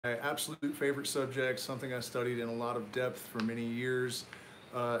my absolute favorite subject, something I studied in a lot of depth for many years,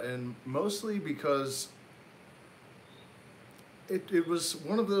 and mostly because it was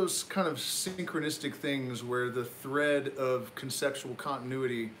one of those kind of synchronistic things where the thread of conceptual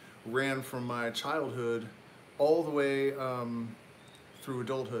continuity ran from my childhood all the way through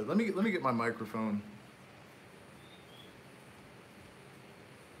adulthood. Let me get my microphone.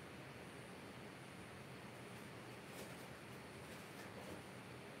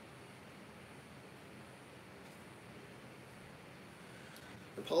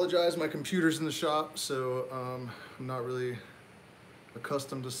 Apologize, my computer's in the shop, so I'm not really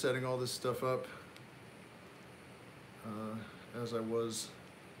accustomed to setting all this stuff up as I was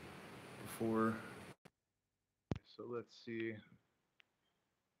before. So let's see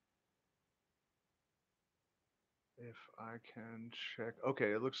if I can check.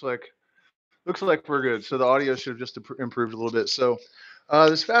 Okay, it looks like we're good. So the audio should have just improved a little bit. So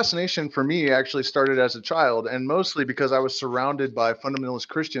this fascination for me actually started as a child, and mostly because I was surrounded by fundamentalist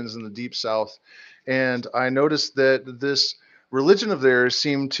Christians in the Deep South, and I noticed that this religion of theirs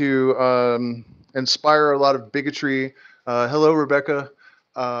seemed to inspire a lot of bigotry. Hello, Rebecca.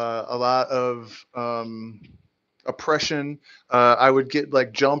 A lot of oppression. I would get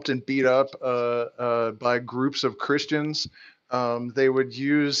like jumped and beat up by groups of Christians. They would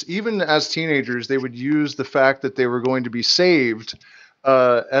use, even as teenagers, they would use the fact that they were going to be saved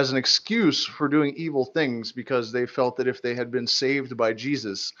as an excuse for doing evil things because they felt that if they had been saved by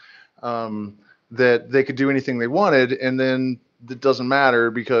Jesus, um, that they could do anything they wanted, and then it doesn't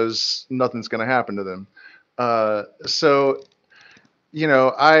matter because nothing's going to happen to them. So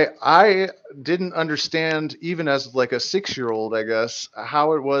I didn't understand even as like a 6-year old, I guess,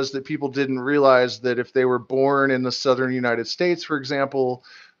 how it was that people didn't realize that if they were born in the southern United States, for example,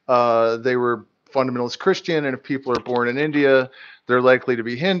 they were fundamentalist Christian, and if people are born in India, they're likely to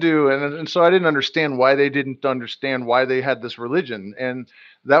be Hindu, and so I didn't understand why they didn't understand why they had this religion, and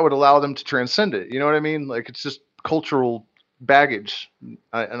that would allow them to transcend it. You know what I mean? Like it's just cultural baggage,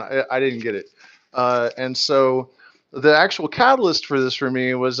 and I didn't get it, and so the actual catalyst for this for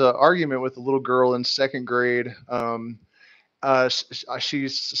me was an argument with a little girl in second grade. She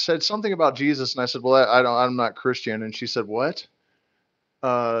said something about Jesus, and I said, "Well, I don't, I'm not Christian." And she said, "What?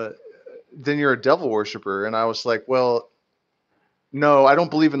 Uh, then you're a devil worshiper." And I was like, "Well, no, I don't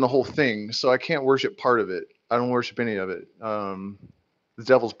believe in the whole thing, so I can't worship part of it. I don't worship any of it. The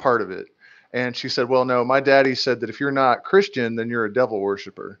devil's part of it." And she said, "Well, no, my daddy said that if you're not Christian, then you're a devil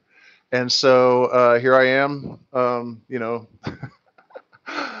worshiper." And so here I am,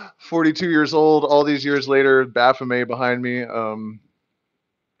 42 years old, all these years later, Baphomet behind me.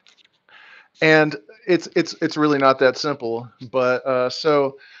 And it's really not that simple. But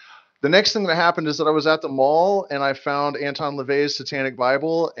so the next thing that happened is that I was at the mall and I found Anton LaVey's Satanic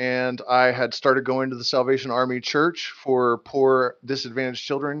Bible, and I had started going to the Salvation Army Church for poor, disadvantaged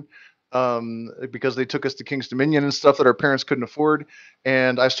children because they took us to King's Dominion and stuff that our parents couldn't afford.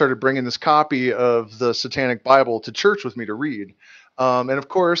 And I started bringing this copy of the Satanic Bible to church with me to read. And of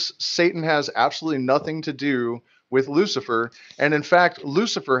course, Satan has absolutely nothing to do with Lucifer. And in fact,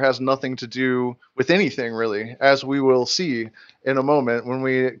 Lucifer has nothing to do with anything, really, as we will see in a moment when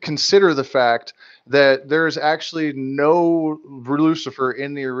we consider the fact that there is actually no Lucifer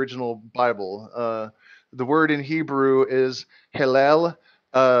in the original Bible. The word in Hebrew is Hillel,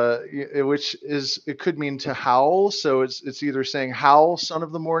 which is it could mean to howl. So it's either saying howl, son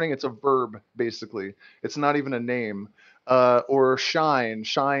of the morning. It's a verb basically. It's not even a name. Or shine,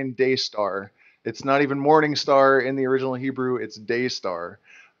 shine, day star. It's not even morning star in the original Hebrew. It's day star.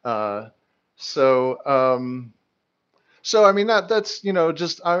 Uh, so I mean that's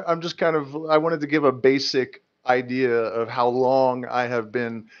just I'm just kind of I wanted to give a basic idea of how long I have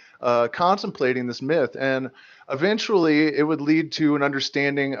been contemplating this myth, and eventually it would lead to an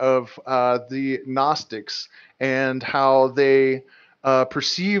understanding of the Gnostics and how they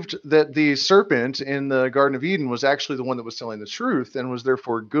perceived that the serpent in the Garden of Eden was actually the one that was telling the truth and was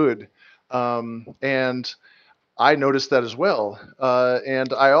therefore good. And I noticed that as well.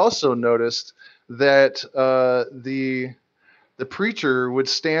 And I also noticed that the preacher would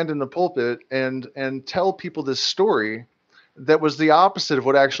stand in the pulpit and tell people this story that was the opposite of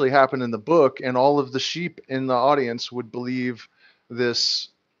what actually happened in the book, and all of the sheep in the audience would believe this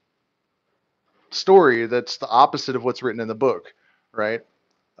story that's the opposite of what's written in the book, right?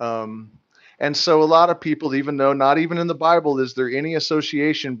 Um, and so a lot of people, even though not even in the Bible is there any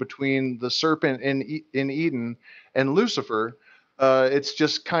association between the serpent in Eden and Lucifer, it's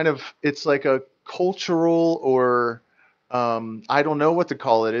just kind of it's like a cultural or I don't know what to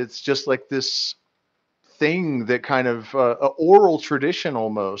call it. It's just like this thing that kind of a oral tradition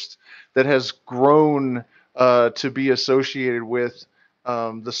almost that has grown to be associated with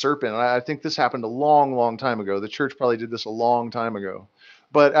the serpent. I think this happened a long, long time ago. The church probably did this a long time ago.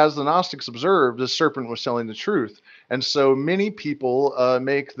 But as the Gnostics observed, the serpent was telling the truth, and so many people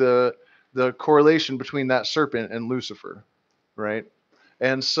make the correlation between that serpent and Lucifer, right?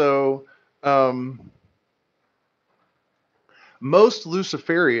 And so most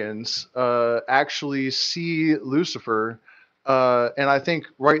Luciferians actually see Lucifer, and I think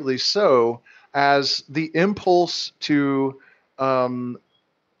rightly so, as um,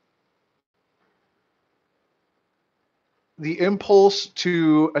 the impulse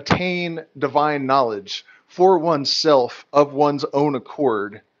to attain divine knowledge for oneself of one's own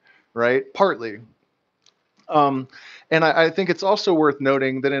accord, right? Partly. Um, and I think it's also worth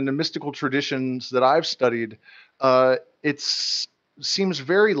noting that in the mystical traditions that I've studied, it seems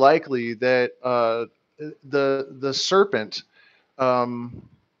very likely that the serpent um,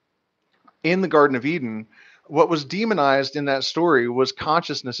 in the Garden of Eden, what was demonized in that story was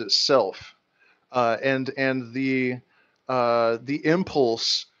consciousness itself, and the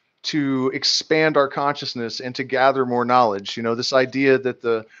impulse to expand our consciousness and to gather more knowledge. You know, this idea that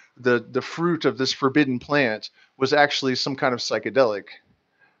the fruit of this forbidden plant was actually some kind of psychedelic.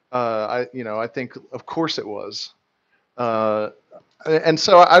 I think of course it was. Uh, and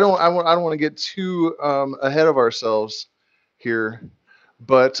so I don't want to get too ahead of ourselves here,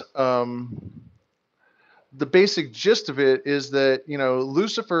 but the basic gist of it is that, you know,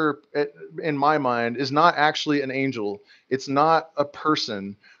 Lucifer, in my mind, is not actually an angel. It's not a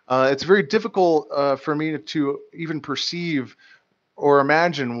person. It's very difficult for me to even perceive or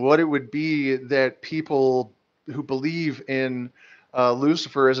imagine what it would be that people who believe in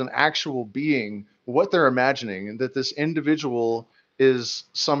Lucifer as an actual being, what they're imagining, and that this individual is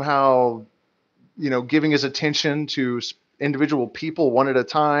somehow, you know, giving his attention to individual people one at a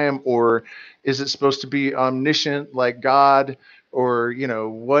time, or is it supposed to be omniscient like God, or, you know,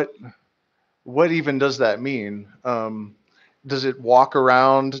 what even does that mean? Does it walk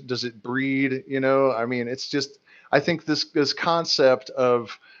around? Does it breed? You know, I mean, it's just, I think this concept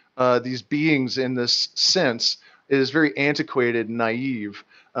of these beings in this sense is very antiquated and naive.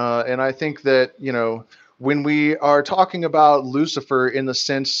 And I think that, you know, when we are talking about Lucifer in the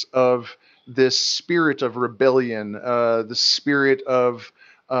sense of this spirit of rebellion, the spirit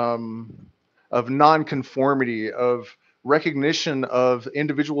um, of nonconformity, of recognition of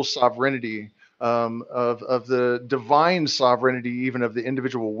individual sovereignty, of the divine sovereignty, even of the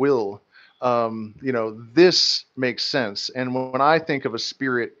individual will. You know, this makes sense. And when I think of a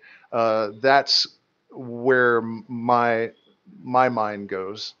spirit, that's where my mind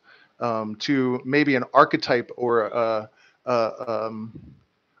goes, to maybe an archetype or a,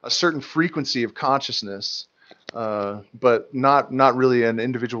 a certain frequency of consciousness, but not really an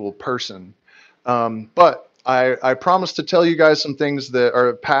individual person. But I promise to tell you guys some things that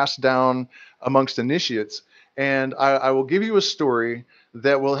are passed down amongst initiates, and I will give you a story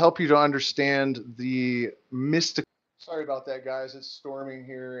that will help you to understand the mystic. Sorry about that, guys. It's storming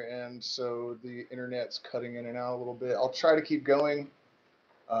here, and so the internet's cutting in and out a little bit. I'll try to keep going,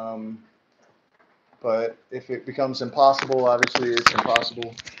 um, but if it becomes impossible, obviously it's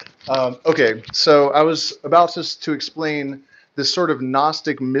impossible. Okay, so I was about to explain this sort of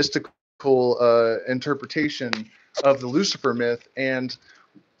Gnostic mystical interpretation of the Lucifer myth, and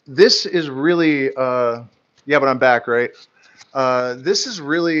this is really, yeah, but I'm back, right? This is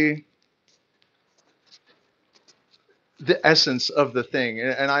really the essence of the thing,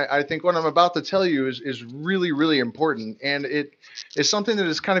 and I think what I'm about to tell you is really, really important, and it is something that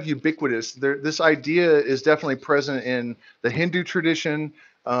is kind of ubiquitous. This idea is definitely present in the Hindu tradition.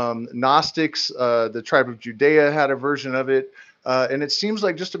 Gnostics, the tribe of Judea had a version of it, and it seems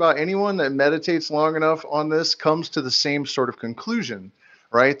like just about anyone that meditates long enough on this comes to the same sort of conclusion,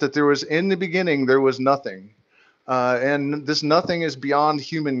 right? That there was, in the beginning there was nothing, and this nothing is beyond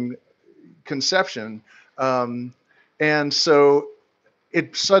human conception. Um, and so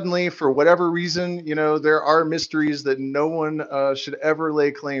it suddenly, for whatever reason, you know, there are mysteries that no one should ever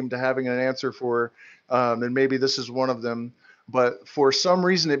lay claim to having an answer for, and maybe this is one of them. But for some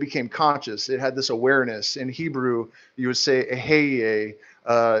reason, it became conscious. It had this awareness. In Hebrew, you would say "eheye"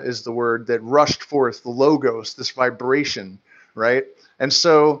 is the word that rushed forth, the logos, this vibration, right? And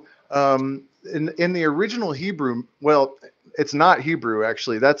so, in the original Hebrew, well, it's not Hebrew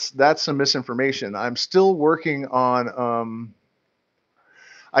actually. That's some misinformation. I'm still working on.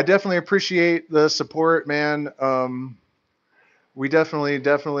 I definitely appreciate the support, man. We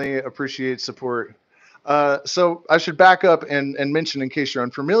definitely appreciate support. So I should back up and mention, in case you're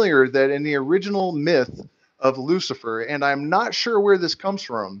unfamiliar, that in the original myth of Lucifer, and I'm not sure where this comes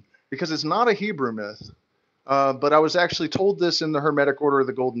from because it's not a Hebrew myth, but I was actually told this in the Hermetic Order of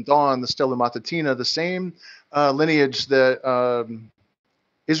the Golden Dawn, the Stella Matutina, the same lineage that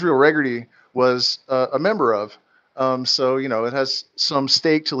Israel Regardie was a member of. So, it has some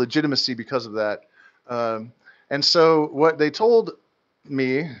stake to legitimacy because of that. Um, and so, what they told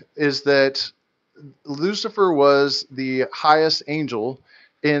me is that Lucifer was the highest angel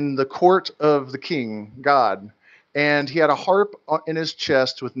in the court of the king, God. And he had a harp in his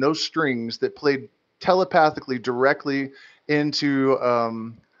chest with no strings that played telepathically directly into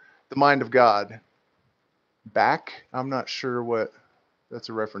the mind of God. Back? I'm not sure what that's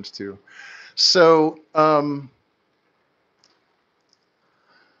a reference to. So,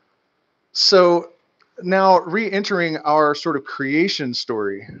 so now re-entering our sort of creation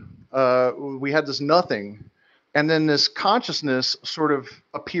story, we had this nothing, and then this consciousness sort of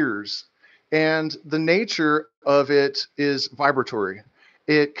appears, and the nature of it is vibratory.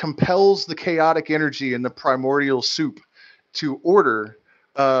 It compels the chaotic energy in the primordial soup to order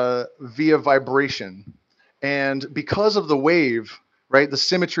via vibration, and because of the wave, right, the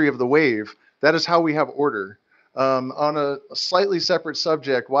symmetry of the wave, that is how we have order. On a slightly separate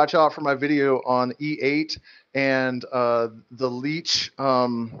subject, watch out for my video on E8 and the leech.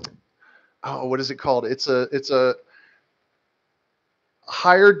 Oh, what is it called? It's a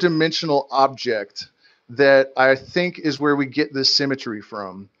higher dimensional object that I think is where we get this symmetry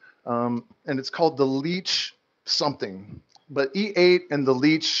from, and it's called the leech something. But E8 and the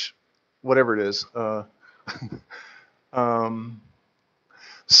leech, whatever it is. Um,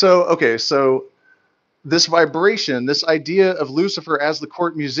 so okay, so this vibration, this idea of Lucifer as the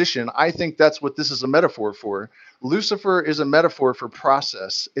court musician, I think that's what this is a metaphor for. Lucifer is a metaphor for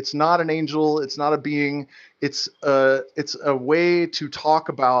process. It's not an angel. It's not a being. It's a way to talk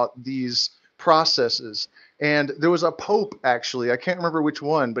about these processes. And there was a pope, actually, I can't remember which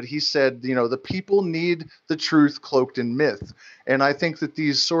one, but he said, the people need the truth cloaked in myth. And I think that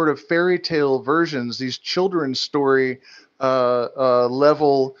these sort of fairy tale versions, these children's story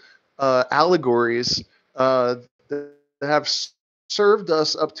level allegories that have served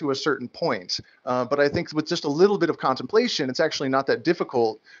us up to a certain point. But I think with just a little bit of contemplation, it's actually not that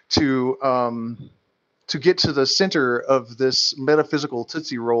difficult to get to the center of this metaphysical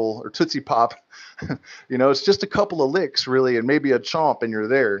Tootsie Roll or Tootsie Pop. It's just a couple of licks, really, and maybe a chomp, and you're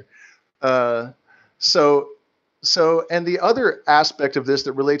there. Uh, so, and the other aspect of this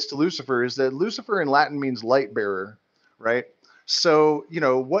that relates to Lucifer is that Lucifer in Latin means light bearer, right? So,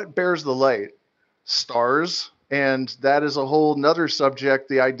 what bears the light? Stars, and that is a whole nother subject.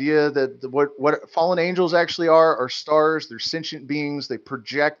 The idea that what fallen angels actually are stars. They're sentient beings. They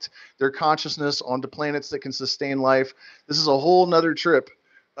project their consciousness onto planets that can sustain life. This is a whole nother trip.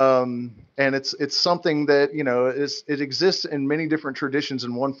 And it's something that it exists in many different traditions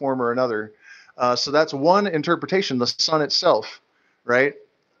in one form or another. So that's one interpretation, the sun itself, right?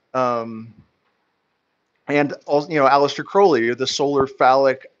 And also, Aleister Crowley, the solar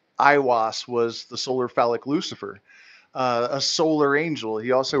phallic Iwas, was the solar phallic Lucifer, a solar angel.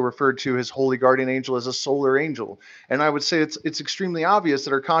 He also referred to his holy guardian angel as a solar angel. And I would say it's extremely obvious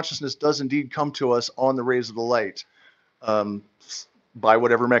that our consciousness does indeed come to us on the rays of the light, um, by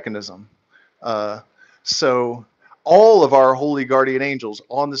whatever mechanism. Uh, so all of our holy guardian angels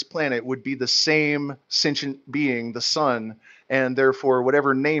on this planet would be the same sentient being, the sun, and therefore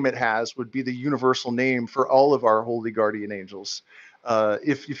whatever name it has would be the universal name for all of our holy guardian angels.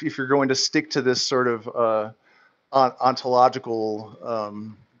 If you're going to stick to this sort of ontological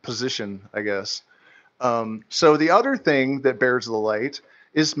position, I guess. So the other thing that bears the light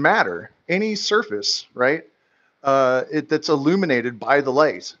is matter, any surface, right? That's illuminated by the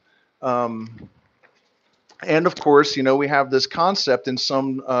light. And of course, we have this concept in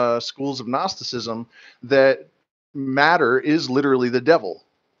some schools of Gnosticism that matter is literally the devil.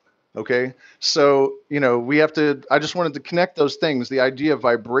 Okay. So, we have to, I just wanted to connect those things, the idea of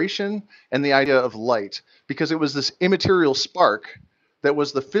vibration and the idea of light, because it was this immaterial spark that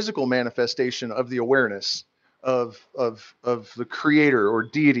was the physical manifestation of the awareness of the creator or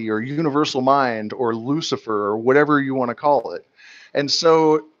deity or universal mind or Lucifer or whatever you want to call it. And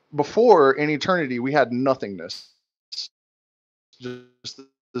so before in eternity, we had nothingness, just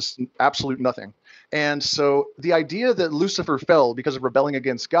this absolute nothing. And so the idea that Lucifer fell because of rebelling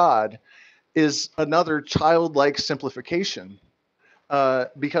against God is another childlike simplification.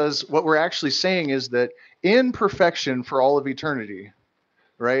 Because what we're actually saying is that in perfection for all of eternity,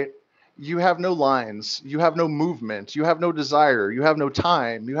 right, you have no lines, you have no movement, you have no desire, you have no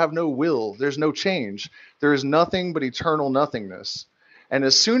time, you have no will, there's no change. There is nothing but eternal nothingness. And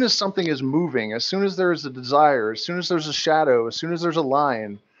as soon as something is moving, as soon as there is a desire, as soon as there's a shadow, as soon as there's a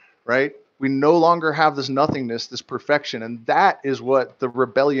line, right? We no longer have this nothingness, this perfection. And that is what the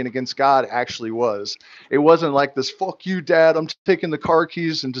rebellion against God actually was. It wasn't like this, fuck you, dad, I'm taking the car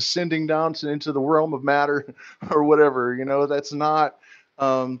keys and descending down into the realm of matter or whatever.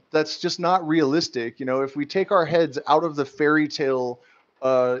 That's just not realistic. If we take our heads out of the fairy tale,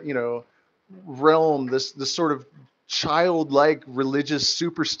 uh, you know, realm, this sort of childlike, religious,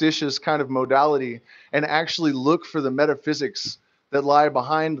 superstitious kind of modality, and actually look for the metaphysics that lie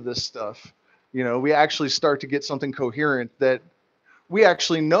behind this stuff, we actually start to get something coherent that we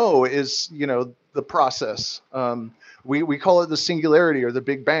actually know is, the process. We call it the singularity or the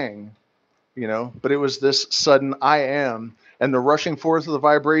Big Bang, but it was this sudden I am and the rushing forth of the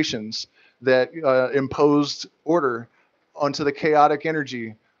vibrations that imposed order onto the chaotic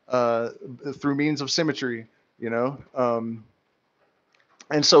energy through means of symmetry, you know.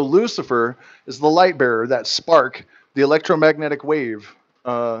 And so Lucifer is the light bearer, that spark, the electromagnetic wave.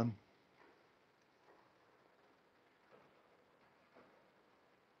 Uh,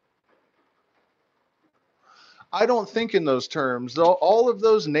 I don't think in those terms. All of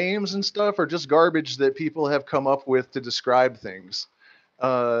those names and stuff are just garbage that people have come up with to describe things.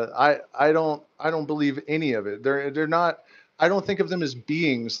 I don't believe any of it. They're not. I don't think of them as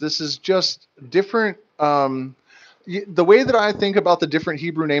beings. This is just different. The way that I think about the different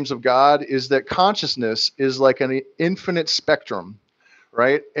Hebrew names of God is that consciousness is like an infinite spectrum,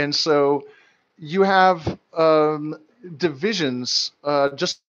 right? And so you have divisions,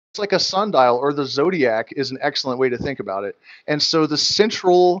 just like a sundial or the zodiac is an excellent way to think about it. And so the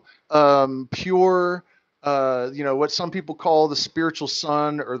central, pure, what some people call the spiritual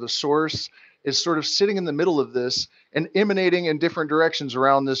sun or the source is sort of sitting in the middle of this and emanating in different directions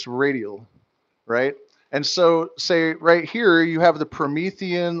around this radial, right? And so, say right here, you have the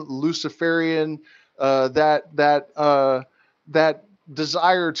Promethean, Luciferian, that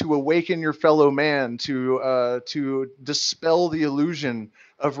desire to awaken your fellow man, to dispel the illusion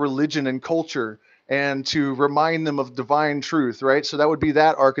of religion and culture, and to remind them of divine truth, right? So that would be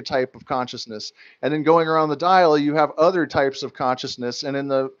that archetype of consciousness. And then going around the dial, you have other types of consciousness, and in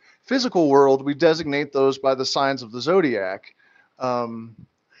the physical world, we designate those by the signs of the zodiac. Um,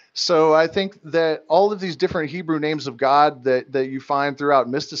 so I think that all of these different Hebrew names of God that you find throughout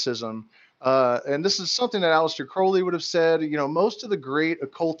mysticism, and this is something that Aleister Crowley would have said, most of the great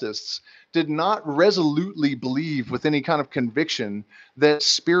occultists did not resolutely believe with any kind of conviction that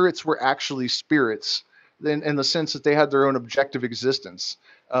spirits were actually spirits in the sense that they had their own objective existence.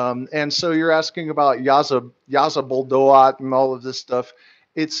 And so you're asking about Yaza Boldoat and all of this stuff.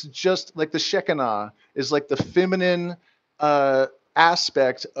 It's just like the Shekinah is like the feminine uh,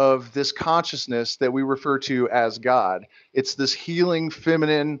 aspect of this consciousness that we refer to as God. It's this healing,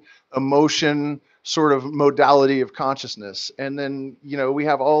 feminine emotion sort of modality of consciousness. And then, we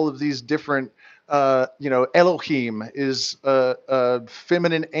have all of these different, Elohim is a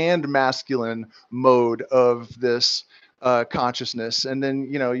feminine and masculine mode of this consciousness. And then,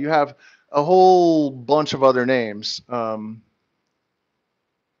 you have a whole bunch of other names.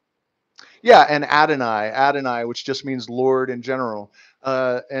 Yeah, and Adonai, which just means Lord in general.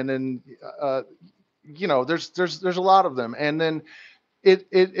 And then there's a lot of them, and then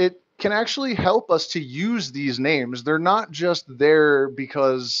it can actually help us to use these names. They're not just there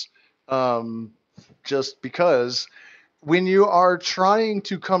because um, just because when you are trying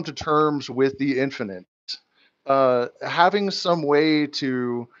to come to terms with the infinite, having some way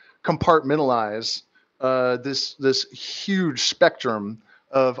to compartmentalize this huge spectrum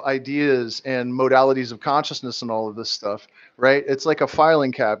of ideas and modalities of consciousness and all of this stuff, right? It's like a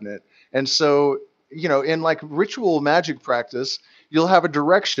filing cabinet. And so, in like ritual magic practice, you'll have a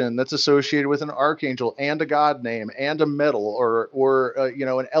direction that's associated with an archangel and a god name and a metal or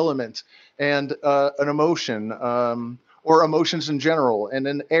an element and an emotion. Or emotions in general, and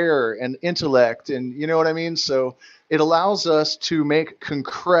an air and intellect, and you know what I mean. So it allows us to make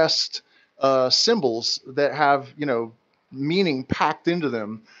concrete symbols that have meaning packed into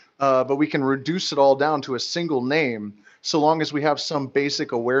them, but we can reduce it all down to a single name, so long as we have some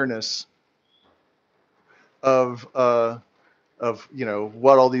basic awareness of what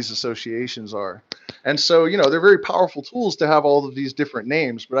all these associations are. And so they're very powerful tools to have all of these different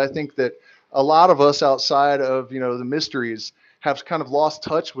names, but I think that a lot of us outside of the mysteries have kind of lost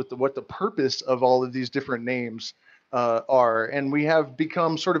touch with what the purpose of all of these different names are, and we have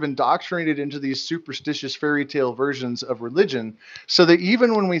become sort of indoctrinated into these superstitious fairy tale versions of religion, so that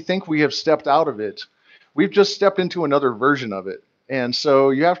even when we think we have stepped out of it, we've just stepped into another version of it. And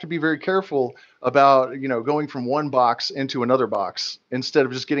so you have to be very careful about, going from one box into another box instead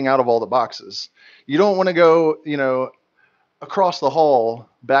of just getting out of all the boxes. You don't want to go, across the hall,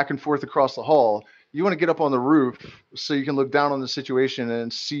 back and forth across the hall. You want to get up on the roof so you can look down on the situation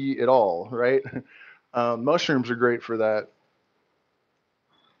and see it all, right? Mushrooms are great for that.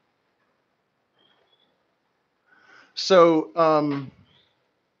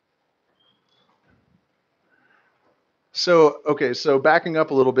 So, okay, so backing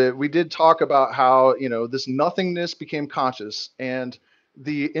up a little bit, we did talk about how, this nothingness became conscious, and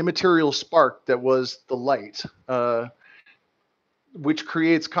the immaterial spark that was the light, which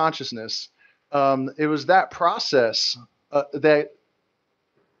creates consciousness. It was that process that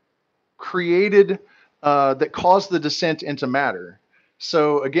created, that caused the descent into matter.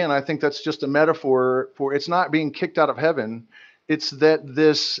 So again, I think that's just a metaphor for it's not being kicked out of heaven. It's that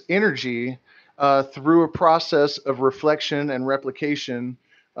this energy, through a process of reflection and replication,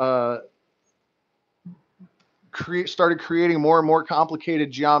 uh, started creating more and more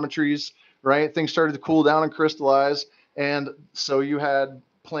complicated geometries, right? Things started to cool down and crystallize. And so you had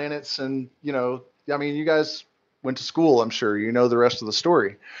planets, and, I mean, you guys went to school, I'm sure, you know the rest of the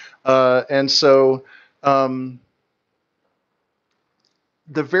story. And so, um,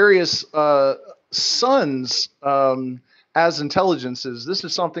 the various suns, as intelligences, this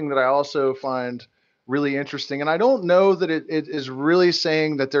is something that I also find really interesting. And I don't know that it is really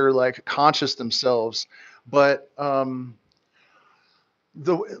saying that they're like conscious themselves, but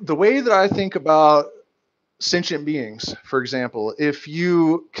the way that I think about sentient beings, for example, if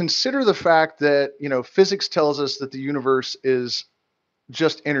you consider the fact that, physics tells us that the universe is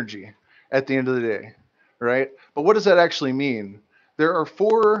just energy at the end of the day, right? But what does that actually mean? There are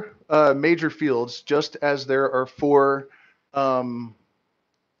four major fields, just as there are um,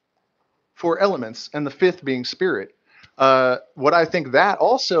 four elements, and the fifth being spirit. What I think that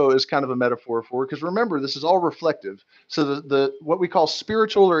also is kind of a metaphor for, because remember, this is all reflective. So the what we call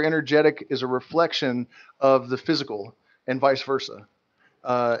spiritual or energetic is a reflection of the physical, and vice versa.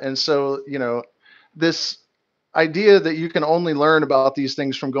 And so, this idea that you can only learn about these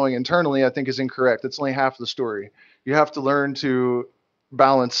things from going internally, I think, is incorrect. It's only half the story. You have to learn to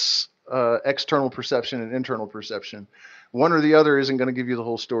balance external perception and internal perception. One or the other isn't going to give you the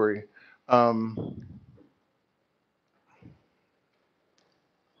whole story. Um,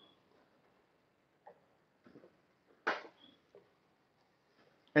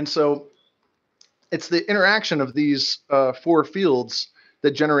 and so it's the interaction of these four fields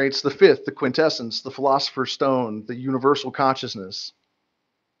that generates the fifth, the quintessence, the philosopher's stone, the universal consciousness.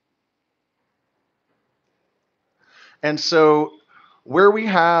 And so, where we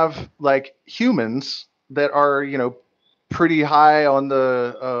have like humans that are, pretty high on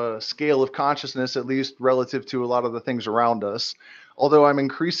the scale of consciousness, at least relative to a lot of the things around us. Although I'm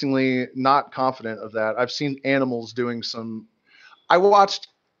increasingly not confident of that. I've seen animals doing some. I watched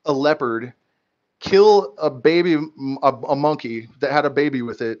a leopard kill a baby, a monkey that had a baby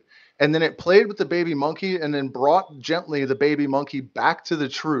with it, and then it played with the baby monkey, and then brought gently the baby monkey back to the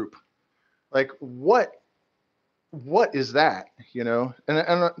troop. Like, what is that,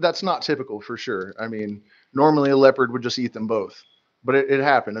 and that's not typical, for sure. I mean, normally a leopard would just eat them both, but it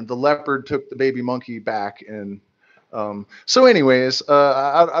happened, and the leopard took the baby monkey back. And so anyways,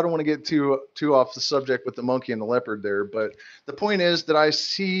 I don't want to get too off the subject with the monkey and the leopard there, but the point is that I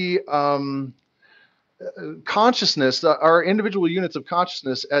see consciousness, our individual units of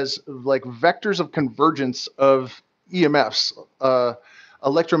consciousness, as like vectors of convergence of EMFs,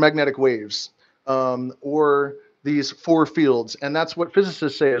 electromagnetic waves, or these four fields. And that's what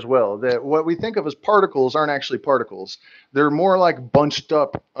physicists say as well, that what we think of as particles aren't actually particles. They're more like bunched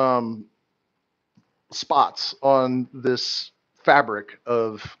up spots on this fabric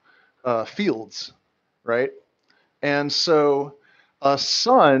of fields, right? And so a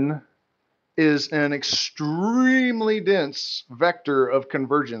sun is an extremely dense vector of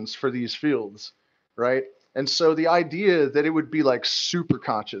convergence for these fields, right? And so the idea that it would be like super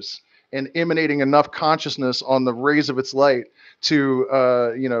conscious and emanating enough consciousness on the rays of its light to,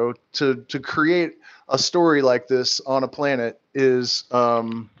 to create a story like this on a planet is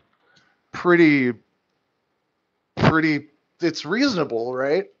pretty, pretty. It's reasonable,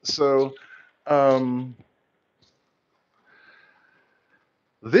 right? So. Um,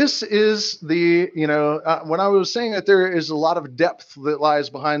 This is the, when I was saying that there is a lot of depth that lies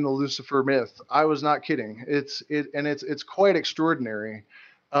behind the Lucifer myth, I was not kidding. It's quite extraordinary.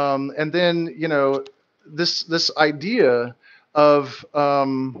 And then, this idea of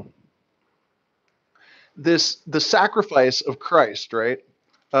the sacrifice of Christ, right?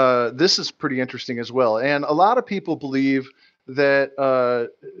 This is pretty interesting as well. And a lot of people believe that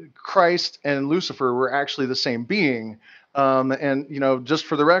Christ and Lucifer were actually the same being. And just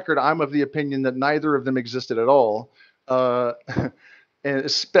for the record, I'm of the opinion that neither of them existed at all, uh, and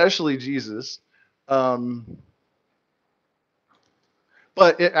especially Jesus. Um,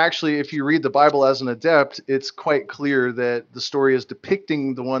 but it actually, if you read the Bible as an adept, it's quite clear that the story is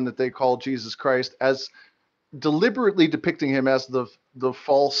depicting the one that they call Jesus Christ as deliberately depicting him as the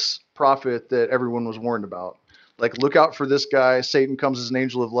false prophet that everyone was warned about. Like, look out for this guy. Satan comes as an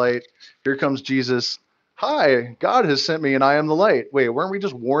angel of light. Here comes Jesus. Hi, God has sent me, and I am the light. Wait, weren't we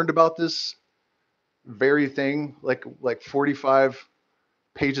just warned about this very thing like 45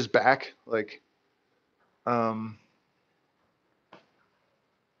 pages back? Like, um,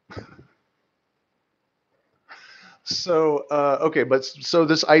 okay, but so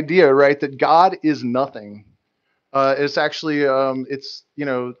this idea, right, that God is nothing. It's actually, I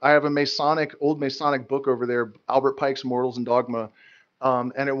have a old Masonic book over there, Albert Pike's Morals and Dogma.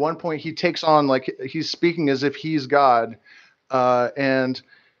 And at one point he takes on, like, he's speaking as if he's God. And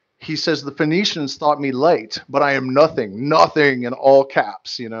he says, the Phoenicians thought me light, but I am nothing, nothing in all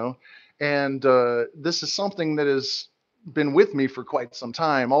caps. And this is something that has been with me for quite some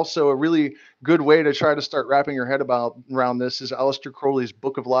time. Also, a really good way to try to start wrapping your head around this is Aleister Crowley's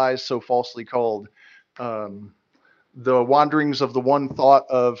Book of Lies, So Falsely Called. Um, the wanderings of the one thought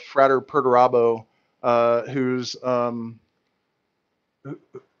of Frater Perturabo, who's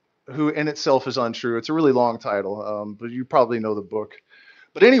who in itself is untrue. It's a really long title, but you probably know the book.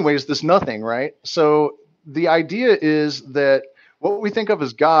 But anyways, this nothing, right? So the idea is that what we think of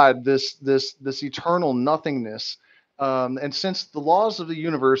as God, this eternal nothingness, and since the laws of the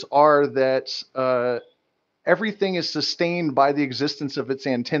universe are that everything is sustained by the existence of its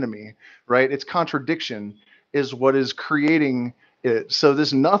antinomy, right? Its contradiction is what is creating it. So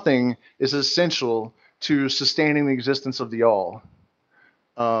this nothing is essential to sustaining the existence of the all.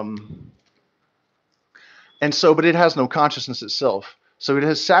 Um, but it has no consciousness itself. So it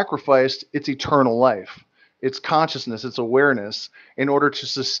has sacrificed its eternal life, its consciousness, its awareness, in order to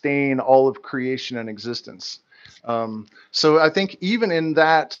sustain all of creation and existence. So I think even in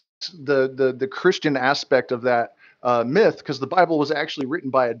that, the Christian aspect of that myth, because the Bible was actually written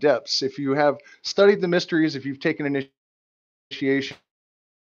by adepts. If you have studied the mysteries, if you've taken initiation,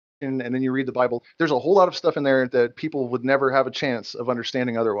 and then you read the Bible, there's a whole lot of stuff in there that people would never have a chance of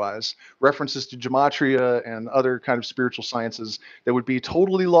understanding otherwise. References to gematria and other kind of spiritual sciences that would be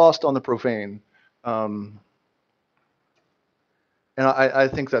totally lost on the profane. Um, and I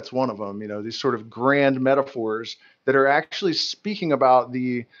think that's one of them. These sort of grand metaphors that are actually speaking about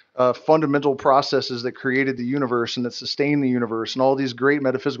the fundamental processes that created the universe and that sustain the universe and all these great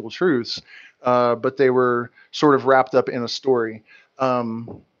metaphysical truths, but they were sort of wrapped up in a story.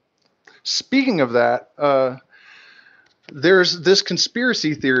 Speaking of that, there's this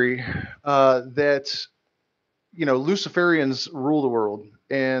conspiracy theory that Luciferians rule the world,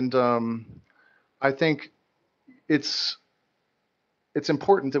 and I think it's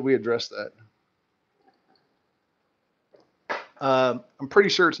important that we address that. I'm pretty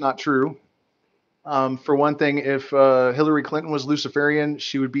sure it's not true. For one thing, if Hillary Clinton was Luciferian,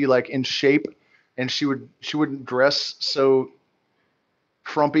 she would be like in shape, and she wouldn't dress so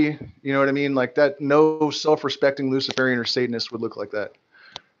frumpy. You know what I mean? Like that. No self-respecting Luciferian or Satanist would look like that.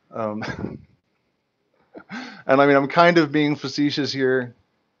 Um, and I mean, I'm kind of being facetious here.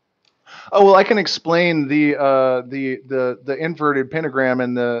 Oh well, I can explain the inverted pentagram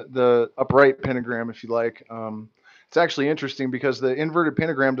and the upright pentagram if you like. It's actually interesting because the inverted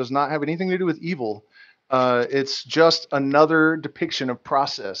pentagram does not have anything to do with evil. It's just another depiction of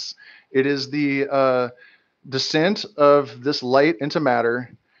process. It is the descent of this light into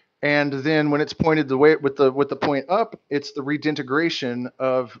matter, and then when it's pointed the way with the point up, it's the redintegration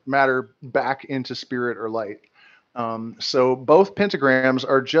of matter back into spirit or light. So both pentagrams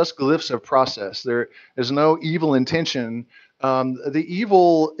are just glyphs of process. There is no evil intention. The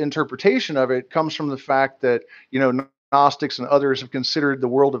evil interpretation of it comes from the fact that Gnostics and others have considered the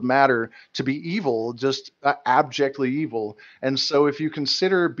world of matter to be evil, just abjectly evil. And so, if you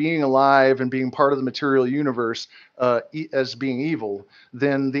consider being alive and being part of the material universe as being evil,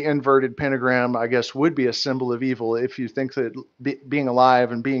 then the inverted pentagram, I guess, would be a symbol of evil if you think that being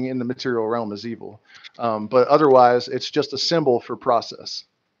alive and being in the material realm is evil. But otherwise, it's just a symbol for process.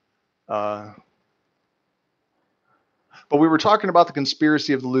 But we were talking about the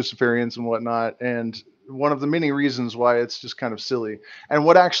conspiracy of the Luciferians and whatnot, and one of the many reasons why it's just kind of silly, and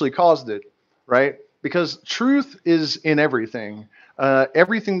what actually caused it, right? because truth is in everything.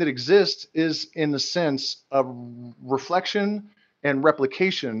 Everything that exists is, in the sense, a reflection and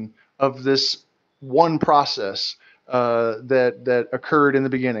replication of this one process that occurred in the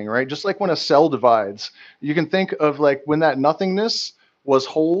beginning, right? Just like when a cell divides, you can think of like when that nothingness was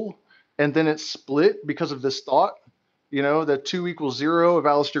whole, and then it split because of this thought. You know, that 2 equals 0 of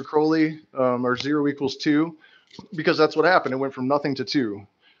Aleister Crowley, or 0 equals 2, because that's what happened. It went from nothing to two,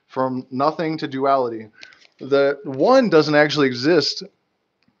 from nothing to duality. The one doesn't actually exist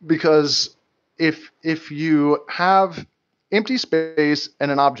because if you have empty space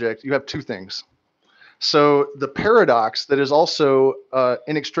and an object, you have two things. So the paradox that is also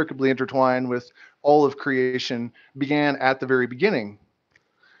inextricably intertwined with all of creation began at the very beginning,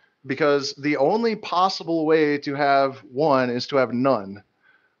 because the only possible way to have one is to have none,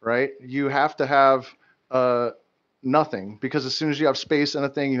 right? You have to have uh, nothing, because as soon as you have space and a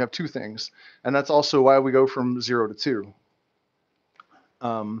thing, you have two things. And that's also why we go from 0 to 2.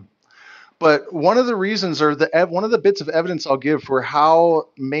 Um, but one of the reasons, or one of the bits of evidence I'll give for how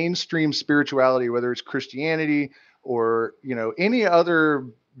mainstream spirituality, whether it's Christianity or any other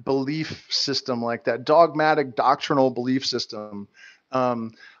belief system like that, dogmatic doctrinal belief system,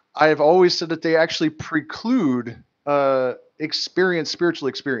 um, I've always said that they actually preclude spiritual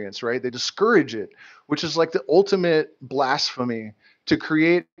experience, right? They discourage it, which is like the ultimate blasphemy, to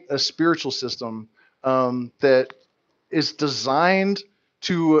create a spiritual system that is designed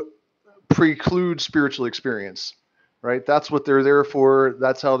to preclude spiritual experience, right? That's what they're there for.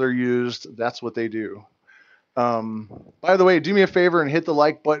 That's how they're used. That's what they do. By the way, do me a favor and hit the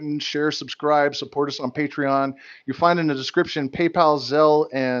like button, share, subscribe, support us on Patreon. You find in the description PayPal, Zelle,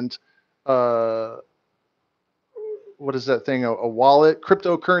 and uh, what is that thing? A wallet,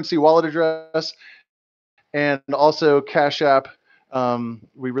 cryptocurrency wallet address, and also Cash App.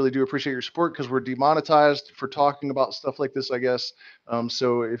 We really do appreciate your support because we're demonetized for talking about stuff like this, I guess.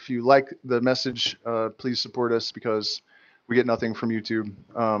 So if you like the message, please support us because we get nothing from YouTube.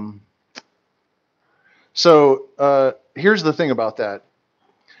 So here's the thing about that.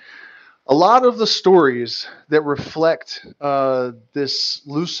 A lot of the stories that reflect this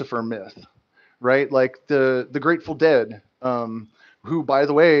Lucifer myth, right? Like the Grateful Dead, who, by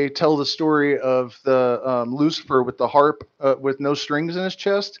the way, tell the story of the Lucifer with the harp with no strings in his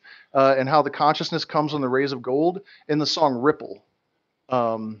chest, and how the consciousness comes on the rays of gold in the song Ripple.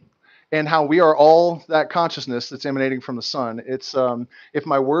 Um, and how we are all that consciousness that's emanating from the sun. It's if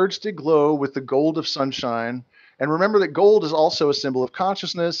my words did glow with the gold of sunshine. And remember that gold is also a symbol of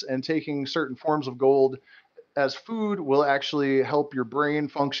consciousness, and taking certain forms of gold as food will actually help your brain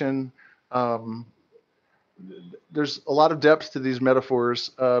function. Um, there's a lot of depth to these metaphors,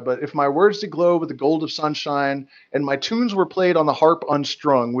 but if my words did glow with the gold of sunshine, and my tunes were played on the harp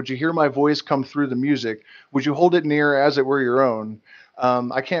unstrung, would you hear my voice come through the music? Would you hold it near as it were your own?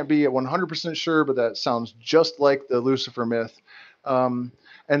 I can't be at 100% sure, but that sounds just like the Lucifer myth. Um,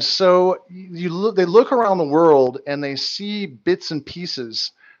 and so they look around the world and they see bits and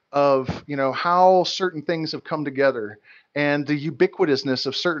pieces of how certain things have come together, and the ubiquitousness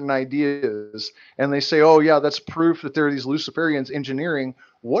of certain ideas, and they say, oh yeah, that's proof that there are these Luciferians engineering.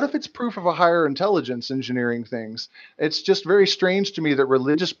 What if it's proof of a higher intelligence engineering things? It's just very strange to me that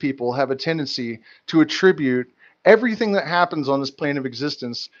religious people have a tendency to attribute everything that happens on this plane of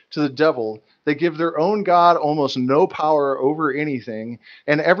existence to the devil. They give their own God almost no power over anything,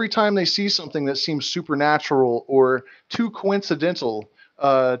 and every time they see something that seems supernatural or too coincidental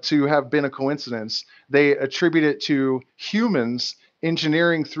to have been a coincidence, they attribute it to humans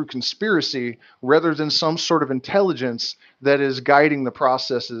engineering through conspiracy rather than some sort of intelligence that is guiding the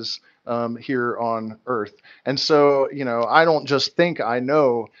processes here on Earth. And so, I don't just think, I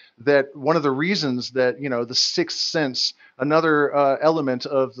know that one of the reasons that, the sixth sense, another element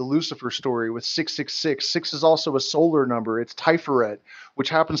of the Lucifer story with 666, six is also a solar number. It's Tiferet, which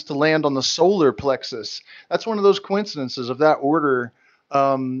happens to land on the solar plexus. That's one of those coincidences of that order,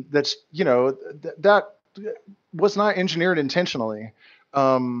 that's, that was not engineered intentionally.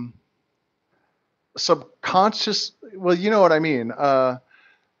 Um, Subconscious, well, you know what I mean.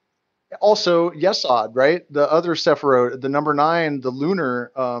 Also, Yesod, right? The other Sephiroth, the number 9, the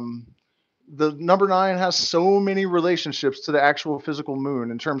lunar, the number 9 has so many relationships to the actual physical moon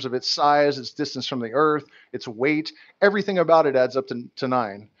in terms of its size, its distance from the Earth, its weight. Everything about it adds up to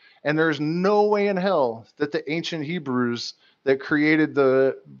 9. And there's no way in hell that the ancient Hebrews that created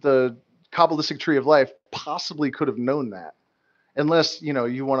the Kabbalistic tree of life possibly could have known that, unless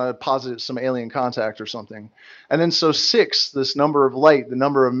you want to posit some alien contact or something. And then so 6, this number of light, the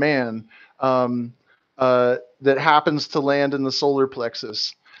number of man, that happens to land in the solar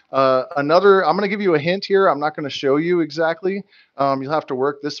plexus. I'm going to give you a hint here. I'm not going to show you exactly. You'll have to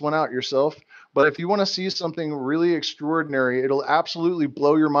work this one out yourself. But if you want to see something really extraordinary, it'll absolutely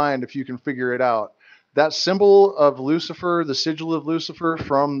blow your mind if you can figure it out. That symbol of Lucifer, the sigil of Lucifer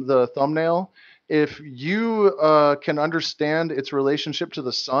from the thumbnail, if you can understand its relationship to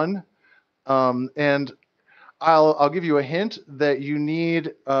the sun, and I'll give you a hint that you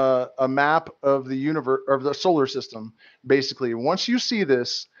need a map of the universe, of the solar system. Basically, once you see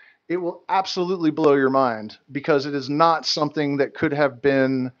this, it will absolutely blow your mind because it is not something that could have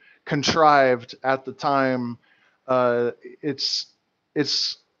been contrived at the time. Uh, it's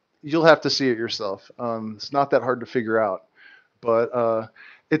it's you'll have to see it yourself. It's not that hard to figure out, but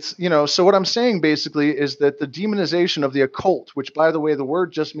it's, so what I'm saying basically is that the demonization of the occult, which by the way, the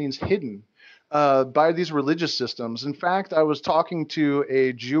word just means hidden, by these religious systems. In fact, I was talking to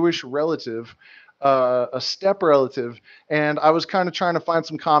a Jewish relative, a step relative, and I was kind of trying to find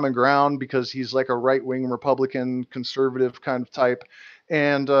some common ground because he's like a right wing Republican, conservative kind of type.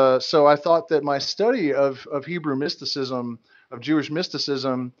 And so I thought that my study of Hebrew mysticism, of Jewish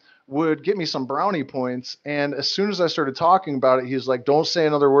mysticism, would get me some brownie points. And as soon as I started talking about it, he's like, don't say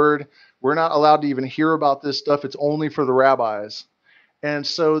another word. We're not allowed to even hear about this stuff. It's only for the rabbis. And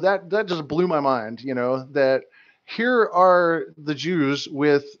so that just blew my mind, that here are the Jews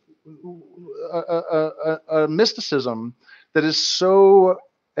with a mysticism that is so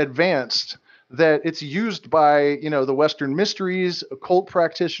advanced that it's used by, the Western mysteries, occult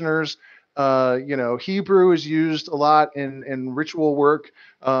practitioners. Hebrew is used a lot in ritual work.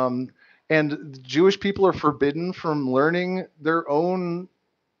 And Jewish people are forbidden from learning their own.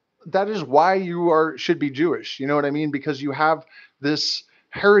 That is why should be Jewish. You know what I mean? Because you have this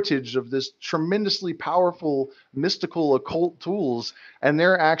heritage of this tremendously powerful mystical occult tools, and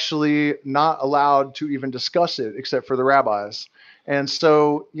they're actually not allowed to even discuss it except for the rabbis. And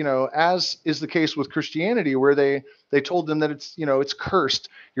so, as is the case with Christianity, where they told them that it's cursed,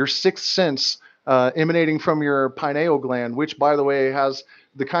 your sixth sense, emanating from your pineal gland, which by the way has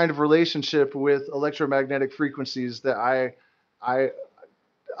the kind of relationship with electromagnetic frequencies that I I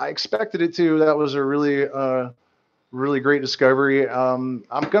expected it to. That was a really great discovery. I'm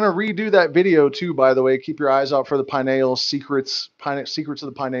gonna redo that video too, by the way. Keep your eyes out for the pineal secrets, secrets of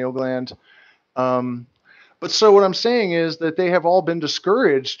the pineal gland. Um, but so what I'm saying is that they have all been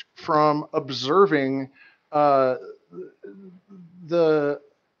discouraged from observing uh, the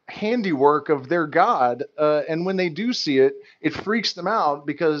handiwork of their God, and when they do see it, it freaks them out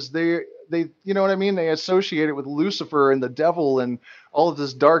because they you know what I mean. They associate it with Lucifer and the devil and all of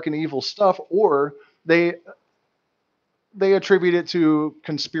this dark and evil stuff, or they they attribute it to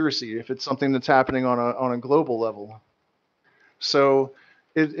conspiracy if it's something that's happening on a global level. So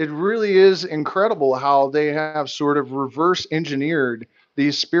it really is incredible how they have sort of reverse engineered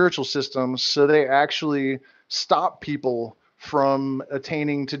these spiritual systems so they actually stop people from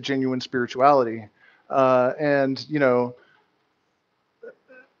attaining to genuine spirituality. And,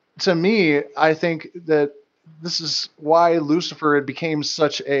 to me, I think that this is why Lucifer had became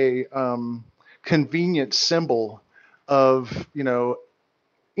such a convenient symbol of,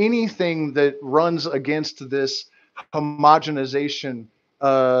 anything that runs against this homogenization,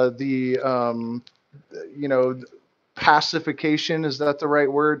 the you know pacification, is that the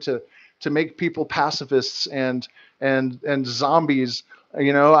right word, to make people pacifists and zombies.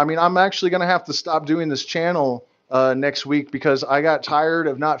 I mean, I'm actually going to have to stop doing this channel next week because I got tired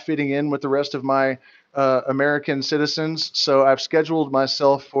of not fitting in with the rest of my American citizens. So I've scheduled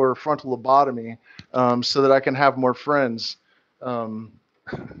myself for frontal lobotomy, so that I can have more friends. Um,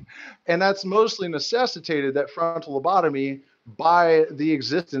 and that's mostly necessitated, that frontal lobotomy, by the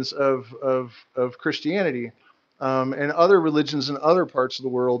existence of Christianity, and other religions in other parts of the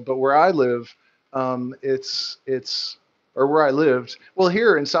world. But where I live, it's or where I lived, well,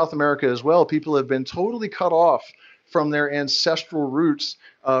 here in South America as well, people have been totally cut off from their ancestral roots,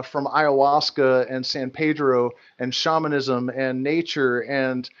 from ayahuasca and San Pedro and shamanism and nature.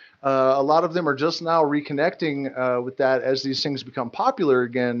 And a lot of them are just now reconnecting with that as these things become popular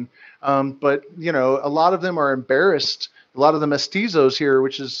again. But, a lot of them are embarrassed. A lot of the mestizos here,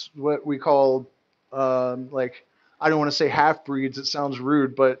 which is what we call, like, I don't want to say half breeds, it sounds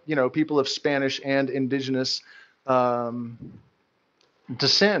rude, but, people of Spanish and indigenous um,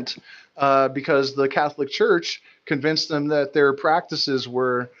 descent, because the Catholic Church convinced them that their practices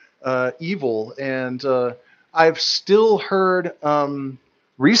were evil. And I've still heard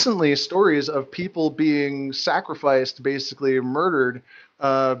recently stories of people being sacrificed, basically murdered,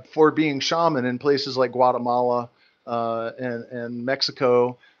 for being shaman in places like Guatemala and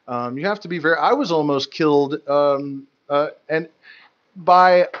Mexico. You have to be very. I was almost killed, and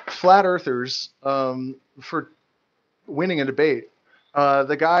by flat earthers for winning a debate.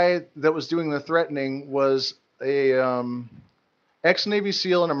 The guy that was doing the threatening was a ex-Navy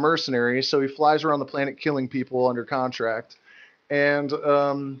SEAL and a mercenary, so he flies around the planet killing people under contract. And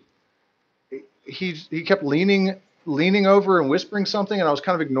he kept leaning over and whispering something, and I was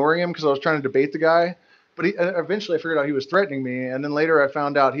kind of ignoring him because I was trying to debate the guy. But eventually, I figured out he was threatening me, and then later I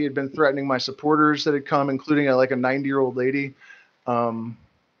found out he had been threatening my supporters that had come, including like a 90-year-old lady. Um,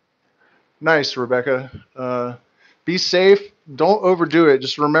 nice, Rebecca. Be safe. Don't overdo it.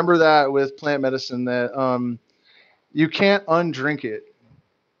 Just remember that with plant medicine that you can't undrink it.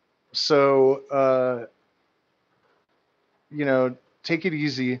 So take it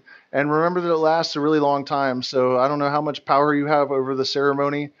easy and remember that it lasts a really long time. So I don't know how much power you have over the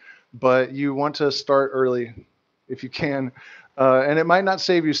ceremony, but you want to start early if you can. And it might not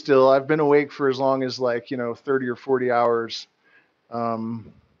save you still. I've been awake for as long as 30 or 40 hours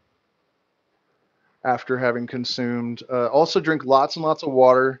um, after having consumed. Also drink lots and lots of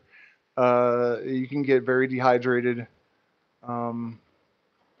water. You can get very dehydrated. Um,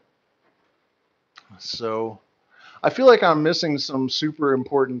 so I feel like I'm missing some super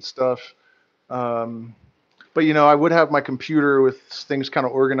important stuff. Um, but I would have my computer with things kind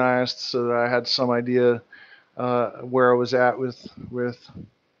of organized so that I had some idea where I was at with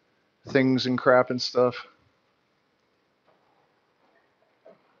things and crap and stuff.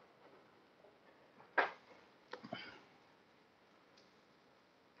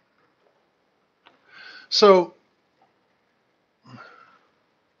 So,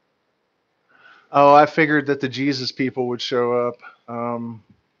 oh, I figured that the Jesus people would show up.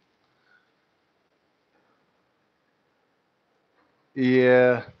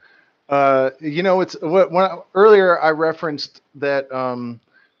 Yeah. It's earlier I referenced that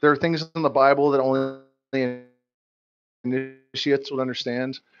there are things in the Bible that only initiates would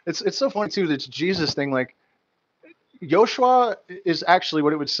understand. It's so funny too. That Jesus thing, like Yoshua is actually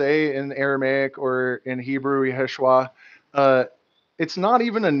what it would say in Aramaic or in Hebrew, Yeshua. Uh, it's not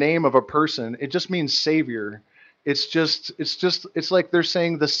even a name of a person. It just means savior. It's like they're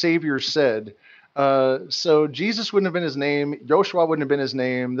saying the savior said. So Jesus wouldn't have been his name. Yoshua wouldn't have been his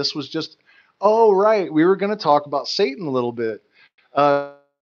name. This was just, oh, right. We were going to talk about Satan a little bit. Uh,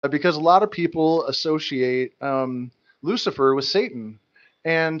 because a lot of people associate Lucifer with Satan.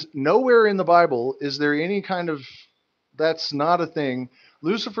 And nowhere in the Bible is there any kind of that's not a thing.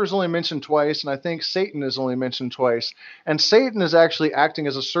 Lucifer's only mentioned twice, and I think Satan is only mentioned twice. And Satan is actually acting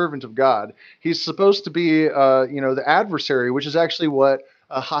as a servant of God. He's supposed to be, the adversary, which is actually what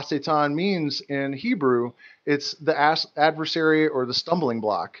Hasatan means in Hebrew. It's the adversary or the stumbling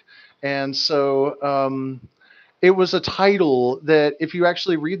block. And so it was a title that, if you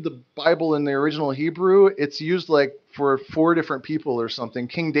actually read the Bible in the original Hebrew, it's used like for 4 different people or something.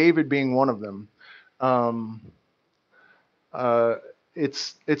 King David being one of them. Um, uh,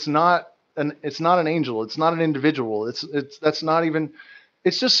 it's not an angel. It's not an individual. It's that's not even.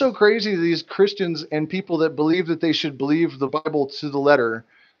 It's just so crazy. These Christians and people that believe that they should believe the Bible to the letter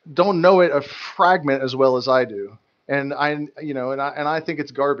don't know it a fragment as well as I do. And I think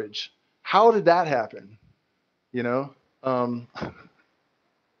it's garbage. How did that happen? You know, um,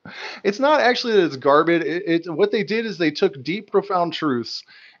 it's not actually that it's garbage. What they did is they took deep, profound truths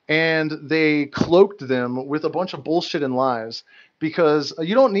and they cloaked them with a bunch of bullshit and lies. Because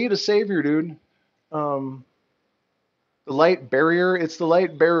you don't need a savior, dude. Um, the light barrier, it's the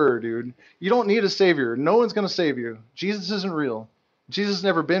light bearer, dude. You don't need a savior. No one's gonna save you. Jesus isn't real. Jesus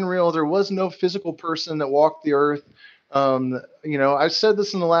never been real. There was no physical person that walked the earth. I said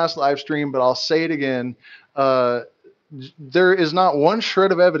this in the last live stream, but I'll say it again. Uh, there is not one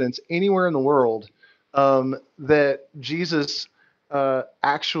shred of evidence anywhere in the world that Jesus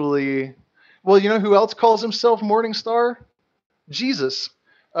actually. Well, you know who else calls himself Morning Star? Jesus.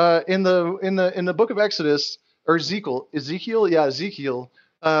 In the book of Exodus or Ezekiel, yeah, Ezekiel.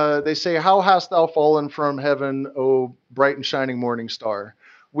 They say, "How hast thou fallen from heaven, O bright and shining morning star?"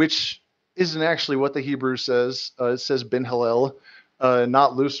 Which isn't actually what the Hebrew says. It says Ben Hillel,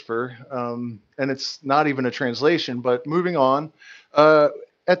 not Lucifer, and it's not even a translation. But moving on, uh,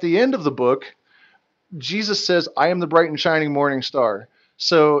 at the end of the book, Jesus says, "I am the bright and shining morning star."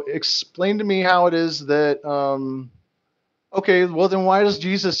 So explain to me how it is that. Okay, well then why does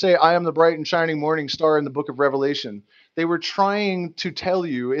Jesus say, "I am the bright and shining morning star" in the book of Revelation? They were trying to tell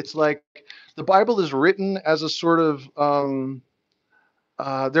you, it's like the Bible is written as a sort of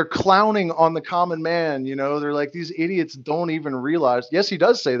they're clowning on the common man, they're like, these idiots don't even realize. Yes, he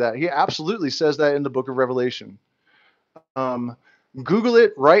does say that. He absolutely says that in the book of Revelation. Um, Google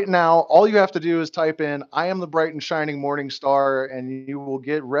it right now. All you have to do is type in, I am the bright and shining morning star, and you will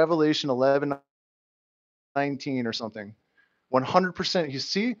get Revelation 11:19 or something. 100%. You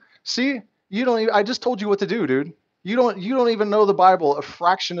see, you don't even, I just told you what to do, dude. You don't even know the Bible a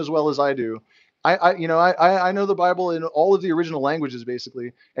fraction as well as I do. I know the Bible in all of the original languages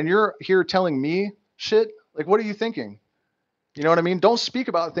basically, and you're here telling me shit. Like, what are you thinking? You know what I mean? Don't speak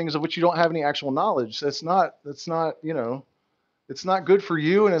about things of which you don't have any actual knowledge. That's not, it's not good for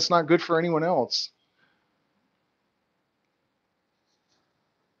you and it's not good for anyone else.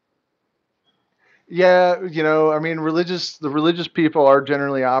 Yeah, I mean, the religious people are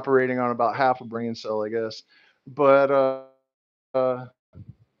generally operating on about half a brain cell, I guess. But uh,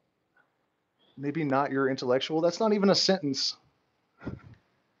 maybe not your intellectual. That's not even a sentence.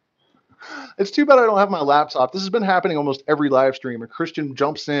 It's too bad I don't have my laptop. This has been happening almost every live stream. A Christian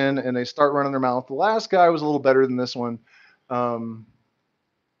jumps in and they start running their mouth. The last guy was a little better than this one. Um,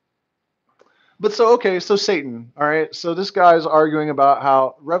 but so, okay, so Satan, all right. So this guy's arguing about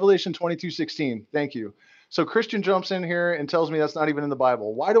how Revelation 22:16. Thank you. So Christian jumps in here and tells me that's not even in the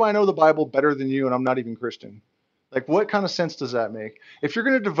Bible. Why do I know the Bible better than you and I'm not even Christian? Like, what kind of sense does that make? If you're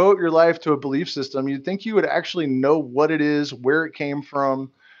going to devote your life to a belief system, you'd think you would actually know what it is, where it came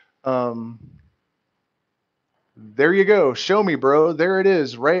from. Um, there you go. Show me, bro. There it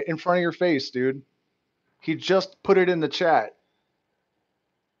is, right in front of your face, dude. He just put it in the chat.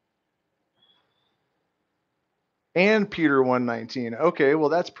 And Peter 1:19. Okay, well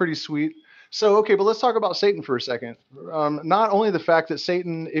that's pretty sweet. So okay, but let's talk about Satan for a second. Not only the fact that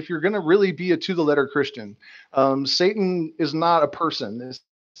Satan, if you're going to really be a to the letter Christian, Satan is not a person. It's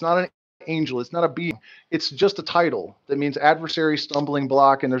not an angel. It's not a being. It's just a title that means adversary, stumbling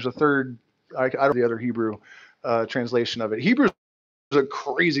block, and there's a third. I don't know the other Hebrew translation of it. Hebrew is a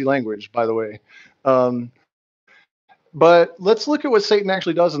crazy language, by the way. Um, but let's look at what Satan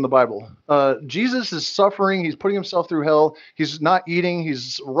actually does in the Bible. Jesus is suffering. He's putting himself through hell. He's not eating.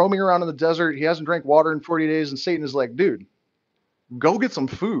 He's roaming around in the desert. He hasn't drank water in 40 days. And Satan is like, dude, go get some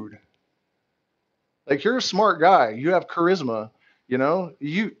food. Like, you're a smart guy. You have charisma.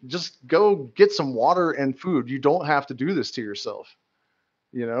 You just go get some water and food. You don't have to do this to yourself.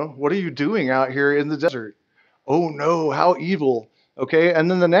 What are you doing out here in the desert? Oh no, how evil. Okay. And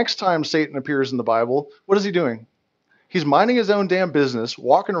then the next time Satan appears in the Bible, what is he doing? He's minding his own damn business,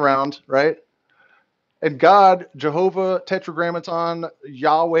 walking around, right? And God, Jehovah, Tetragrammaton,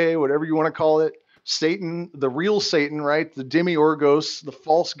 Yahweh, whatever you want to call it, Satan, the real Satan, right? The demiurgos, the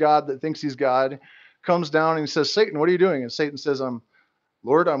false God that thinks he's God, comes down and he says, Satan, what are you doing? And Satan says,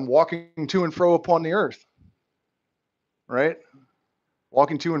 Lord, I'm walking to and fro upon the earth, right?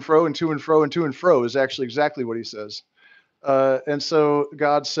 Walking to and fro and to and fro and to and fro is actually exactly what he says. And so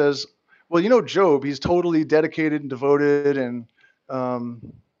God says, well, Job, he's totally dedicated and devoted and well,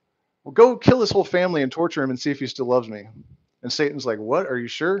 go kill his whole family and torture him and see if he still loves me. And Satan's like, what? Are you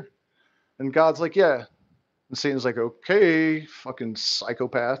sure? And God's like, yeah. And Satan's like, okay, fucking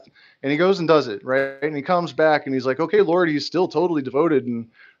psychopath. And he goes and does it, right? And he comes back and he's like, okay, Lord, he's still totally devoted. And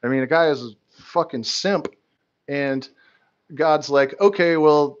I mean, the guy is a fucking simp. And God's like, okay,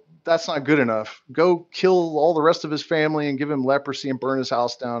 well, that's not good enough. Go kill all the rest of his family and give him leprosy and burn his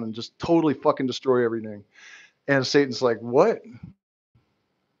house down and just totally fucking destroy everything. And Satan's like, what?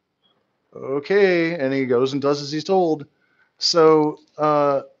 Okay. And he goes and does as he's told. So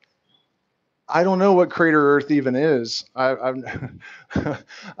I don't know what crater Earth even is. I've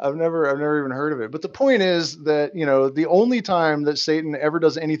never even heard of it. But the point is that the only time that Satan ever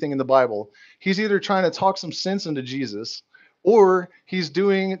does anything in the Bible, he's either trying to talk some sense into Jesus, or he's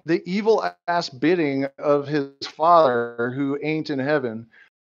doing the evil ass bidding of his father who ain't in heaven.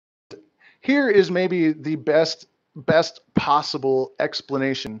 Here is maybe the best possible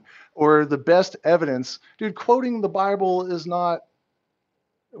explanation or the best evidence. Dude, quoting the Bible is not,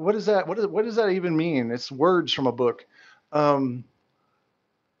 what is that? What does that even mean? It's words from a book. Um,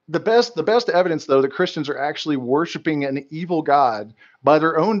 the best evidence, though, that Christians are actually worshiping an evil God by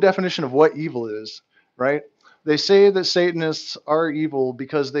their own definition of what evil is, right? They say that Satanists are evil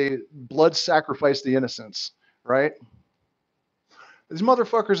because they blood sacrifice the innocents, right? These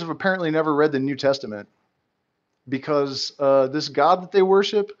motherfuckers have apparently never read the New Testament because this God that they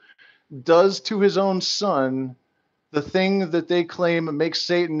worship does to his own son the thing that they claim makes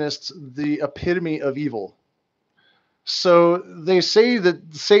Satanists the epitome of evil. So they say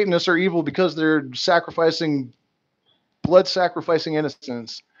that Satanists are evil because they're blood sacrificing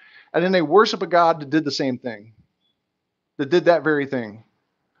innocents. And then they worship a God that did the same thing, that did that very thing.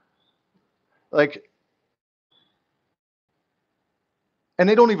 Like, and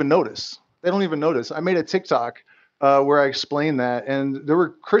they don't even notice. They don't even notice. I made a TikTok where I explained that, and there were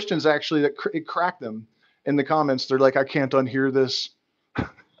Christians actually that it cracked them in the comments. They're like, "I can't unhear this."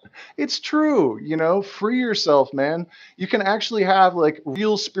 It's true, free yourself, man. You can actually have like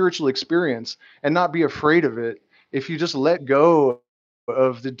real spiritual experience and not be afraid of it if you just let go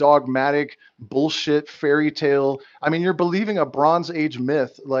of the dogmatic bullshit fairy tale. I mean, you're believing a Bronze Age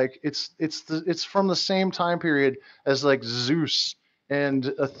myth. Like it's from the same time period as like Zeus and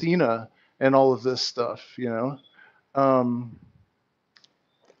Athena and all of this stuff. Um,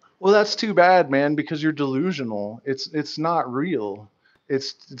 well, that's too bad, man, because you're delusional. It's not real.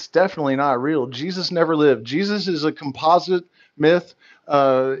 It's definitely not real. Jesus never lived. Jesus is a composite myth.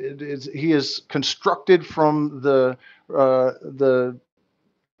 He is constructed from the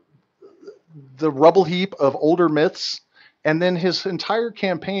rubble heap of older myths, and then his entire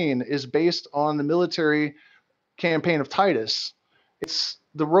campaign is based on the military campaign of Titus. It's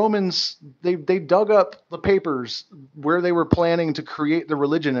the Romans. They dug up the papers where they were planning to create the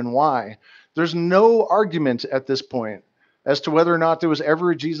religion and why. There's no argument at this point as to whether or not there was ever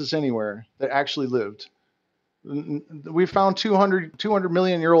a Jesus anywhere that actually lived. We found 200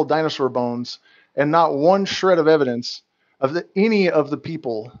 million year old dinosaur bones and not one shred of evidence of any of the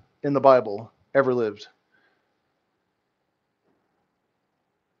people in the Bible ever lived.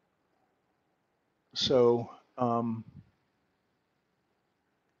 So, a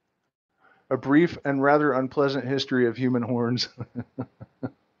brief and rather unpleasant history of human horns.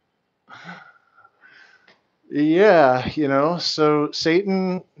 Yeah, so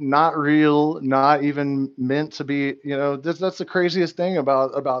Satan, not real, not even meant to be, that's the craziest thing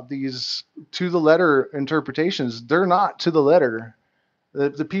about these to the letter interpretations. They're not to the letter.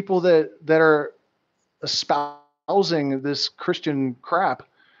 The people that are espousing this Christian crap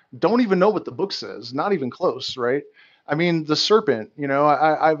don't even know what the book says, not even close, right? I mean, the serpent,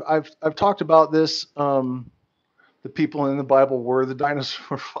 I've talked about this. The people in the Bible were the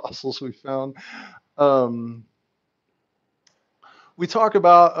dinosaur fossils we found. Um, we talk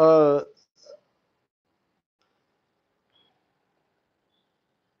about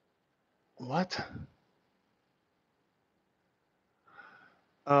what?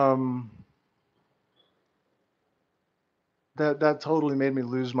 Um, that totally made me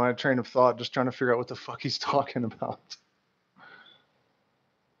lose my train of thought, just trying to figure out what the fuck he's talking about.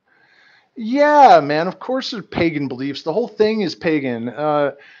 Yeah, man. Of course, there's pagan beliefs. The whole thing is pagan.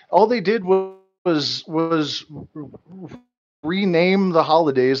 All they did was rename the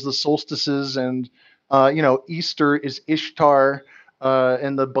holidays, the solstices, and Easter is Ishtar,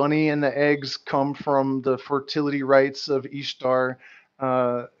 and the bunny and the eggs come from the fertility rites of Ishtar.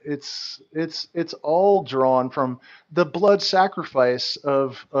 It's all drawn from the blood sacrifice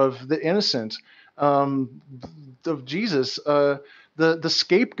of the innocent, um, of Jesus. The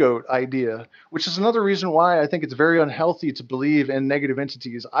scapegoat idea, which is another reason why I think it's very unhealthy to believe in negative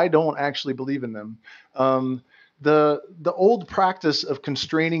entities. I don't actually believe in them. The old practice of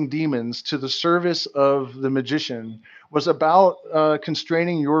constraining demons to the service of the magician was about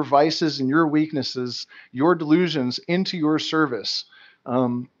constraining your vices and your weaknesses, your delusions into your service.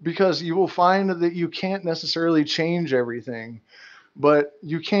 Because you will find that you can't necessarily change everything, but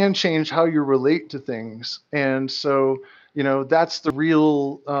you can change how you relate to things. And so, that's the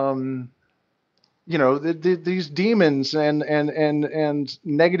real, these demons and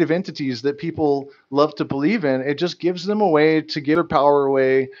negative entities that people love to believe in. It just gives them a way to give their power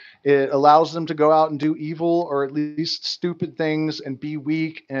away. It allows them to go out and do evil or at least stupid things and be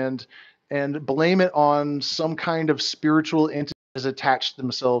weak and blame it on some kind of spiritual entity has attached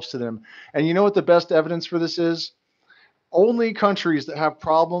themselves to them. And you know what the best evidence for this is? Only countries that have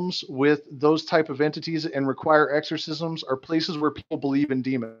problems with those type of entities and require exorcisms are places where people believe in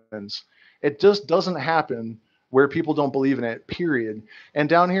demons. It just doesn't happen where people don't believe in it, period. And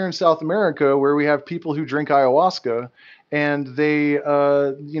down here in South America, where we have people who drink ayahuasca, and they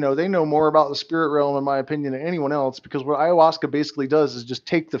know more about the spirit realm, in my opinion, than anyone else, because what ayahuasca basically does is just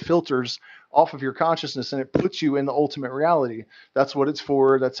take the filters off of your consciousness and it puts you in the ultimate reality. That's what it's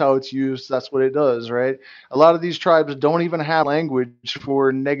for. That's how it's used. That's what it does, right? A lot of these tribes don't even have language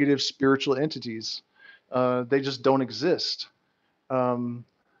for negative spiritual entities. They just don't exist. Um,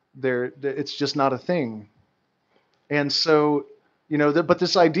 it's just not a thing. And so, but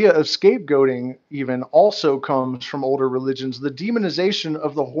this idea of scapegoating even also comes from older religions. The demonization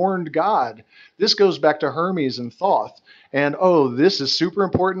of the horned god. This goes back to Hermes and Thoth. And oh, this is super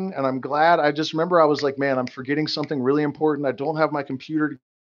important. And I'm glad. I just remember I was like, man, I'm forgetting something really important. I don't have my computer to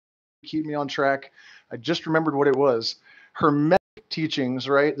keep me on track. I just remembered what it was. Hermetic teachings,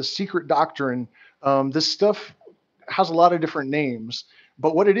 right? The secret doctrine. This stuff has a lot of different names,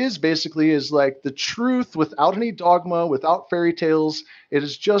 But what it is basically is like the truth without any dogma, without fairy tales. It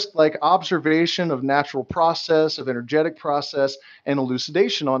is just like observation of natural process, of energetic process, and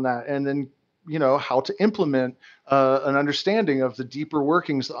elucidation on that. And then, how to implement an understanding of the deeper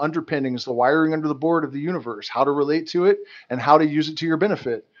workings, the underpinnings, the wiring under the board of the universe, how to relate to it, and how to use it to your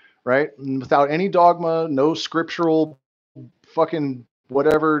benefit, right? And without any dogma, no scriptural fucking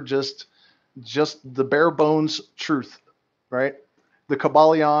whatever, just the bare bones truth, right? The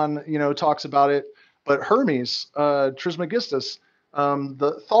Kabbalion, talks about it, but Hermes, Trismegistus,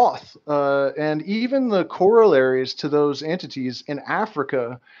 the Thoth, and even the corollaries to those entities in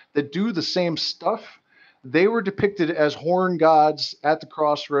Africa that do the same stuff, they were depicted as horn gods at the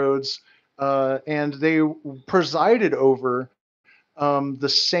crossroads, and they presided over the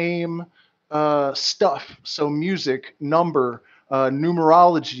same stuff. So music, number,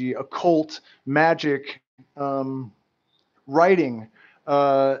 numerology, occult, magic, writing.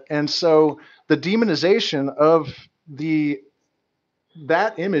 And so the demonization of the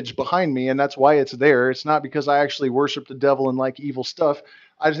that image behind me, and that's why it's there. It's not because I actually worship the devil and like evil stuff.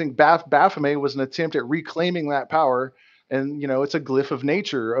 I just think Baphomet was an attempt at reclaiming that power. And, it's a glyph of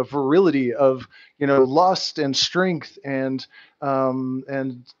nature, of virility, of, lust and strength and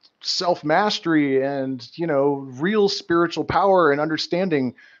self mastery and, real spiritual power and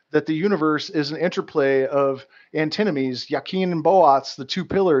understanding that the universe is an interplay of antinomies, Yakin and Boaz, the two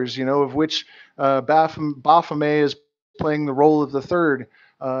pillars, of which Baphomet is playing the role of the third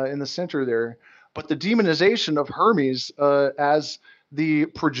in the center there. But the demonization of Hermes as the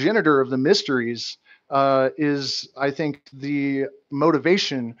progenitor of the mysteries is, I think, the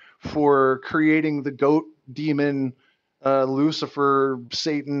motivation for creating the goat demon, Lucifer,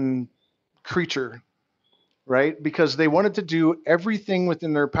 Satan creature, right? Because they wanted to do everything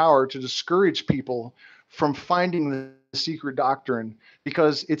within their power to discourage people from finding the secret doctrine,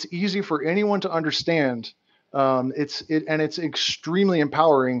 because it's easy for anyone to understand. It's extremely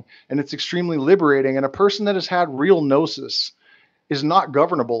empowering and it's extremely liberating. And a person that has had real gnosis is not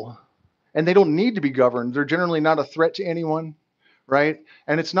governable, and they don't need to be governed. They're generally not a threat to anyone, right?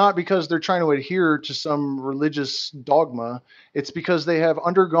 And it's not because they're trying to adhere to some religious dogma. It's because they have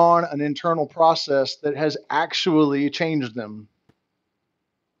undergone an internal process that has actually changed them.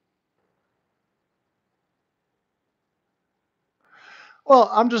 Well,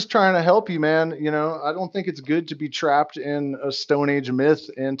 I'm just trying to help you, man. I don't think it's good to be trapped in a Stone Age myth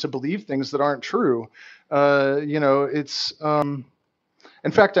and to believe things that aren't true. It's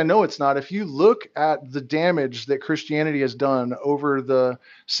In fact, I know it's not. If you look at the damage that Christianity has done over the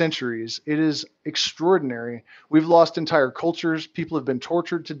centuries, it is extraordinary. We've lost entire cultures. People have been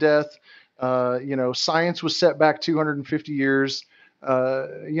tortured to death. Science was set back 250 years.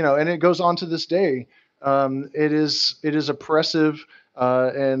 And it goes on to this day. It is oppressive,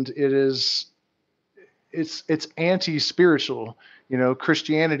 and it's anti-spiritual.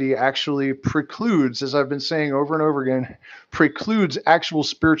 Christianity actually precludes, as I've been saying over and over again, precludes actual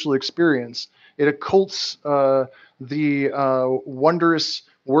spiritual experience. It occults the wondrous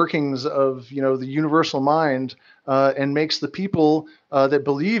workings of the universal mind, and makes the people that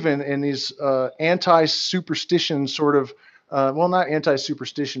believe in these anti-superstition sort of, well, not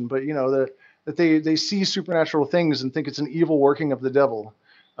anti-superstition, but that they see supernatural things and think it's an evil working of the devil.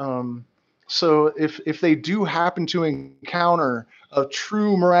 So if they do happen to encounter a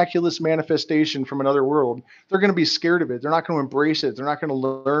true miraculous manifestation from another world, they're going to be scared of it. They're not going to embrace it. They're not going to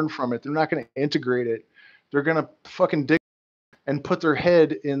learn from it. They're not going to integrate it. They're going to fucking dig and put their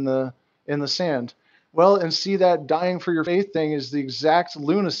head in the sand. Well, and see, that dying for your faith thing is the exact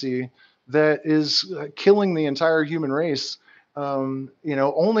lunacy that is killing the entire human race.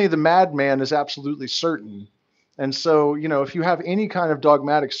 Only the madman is absolutely certain. And so, if you have any kind of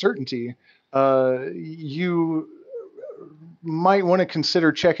dogmatic certainty, you might want to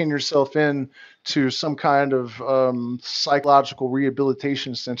consider checking yourself in to some kind of psychological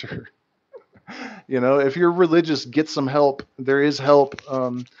rehabilitation center. If you're religious, get some help. There is help.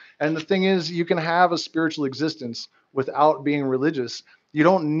 And the thing is, you can have a spiritual existence without being religious. You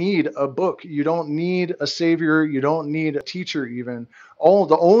don't need a book. You don't need a savior. You don't need a teacher even.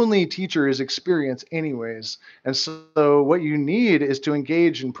 The only teacher is experience anyways. And so what you need is to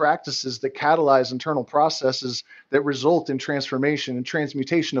engage in practices that catalyze internal processes that result in transformation and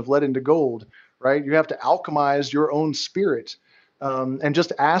transmutation of lead into gold, right? You have to alchemize your own spirit. And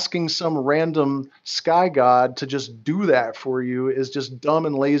just asking some random sky god to just do that for you is just dumb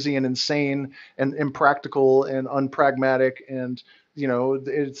and lazy and insane and impractical and unpragmatic. And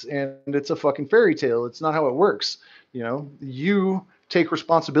it's a fucking fairy tale. It's not how it works. You take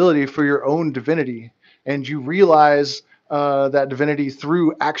responsibility for your own divinity, and you realize that divinity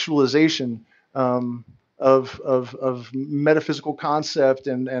through actualization of metaphysical concept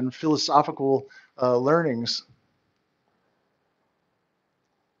and philosophical learnings.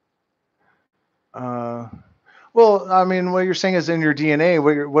 Uh, Well, I mean, what you're saying is in your DNA.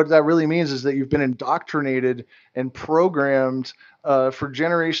 What that really means is that you've been indoctrinated and programmed for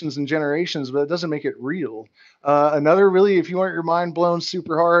generations and generations, but it doesn't make it real. Another really, if you want your mind blown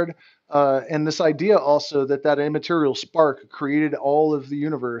super hard, and this idea also that that immaterial spark created all of the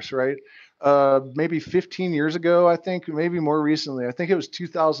universe, right? Maybe 15 years ago, I think, maybe more recently. I think it was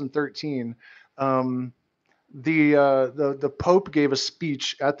 2013. Um, the Pope gave a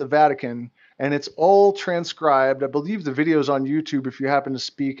speech at the Vatican, and it's all transcribed. I believe the video's on YouTube if you happen to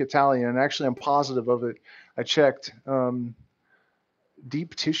speak Italian. Actually, I'm positive of it. I checked.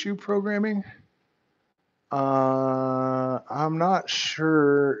 Deep tissue programming. I'm not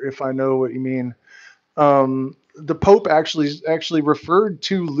sure if I know what you mean. The Pope actually referred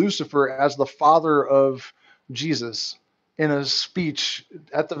to Lucifer as the father of Jesus in a speech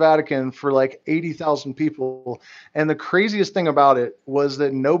at the Vatican for like 80,000 people. And the craziest thing about it was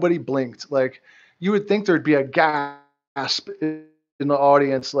that nobody blinked. Like you would think there'd be a gasp in the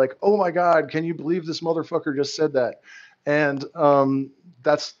audience, like, "Oh my God, can you believe this motherfucker just said that?" And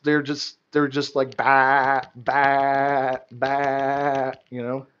that's they're just like bah bah bah, you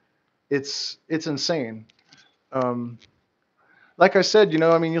know. It's insane. Um, like I said,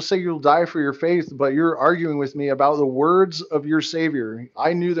 I mean, you'll say you'll die for your faith, but you're arguing with me about the words of your Savior.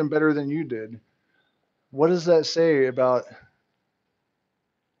 I knew them better than you did. What does that say about?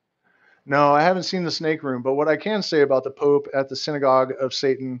 No, I haven't seen the snake room, but what I can say about the Pope at the synagogue of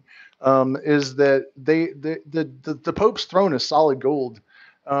Satan is that the Pope's throne is solid gold,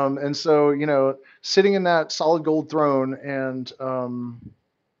 and so sitting in that solid gold throne and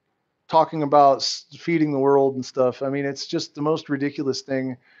talking about feeding the world and stuff. I mean, it's just the most ridiculous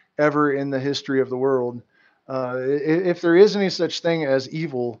thing ever in the history of the world. If there is any such thing as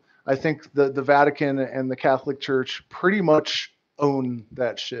evil, I think the Vatican and the Catholic Church pretty much own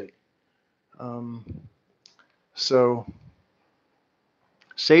that shit. Um, so,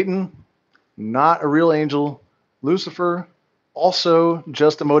 Satan, not a real angel. Lucifer, also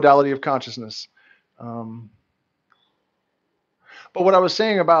just a modality of consciousness. Um, But what I was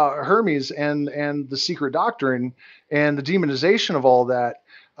saying about Hermes and the secret doctrine and the demonization of all that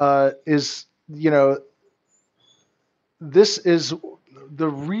is, this is the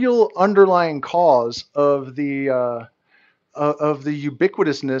real underlying cause of the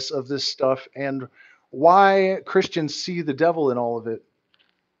ubiquitousness of this stuff and why Christians see the devil in all of it.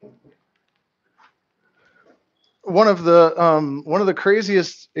 One of the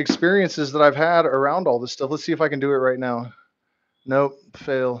craziest experiences that I've had around all this stuff. Let's see if I can do it right now. Nope,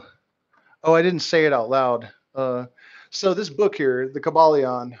 fail. Oh, I didn't say it out loud. So this book here, the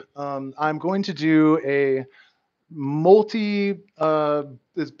Kabbalion, I'm going to do a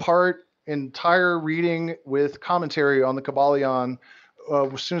part entire reading with commentary on the Kabbalion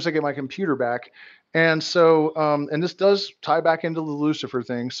as soon as I get my computer back. And so, and this does tie back into the Lucifer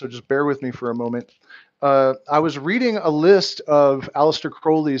thing, so just bear with me for a moment. I was reading a list of Aleister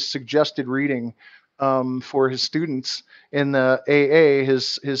Crowley's suggested reading for his students in the AA,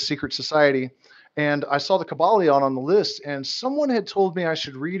 his secret society, and I saw the Kabbalion on the list, and someone had told me I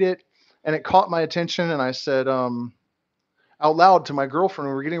should read it, and it caught my attention, and I said out loud to my girlfriend,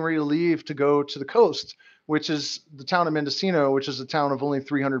 we were getting ready to leave to go to the coast, which is the town of Mendocino, which is a town of only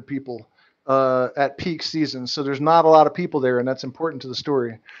 300 people at peak season. So there's not a lot of people there, and that's important to the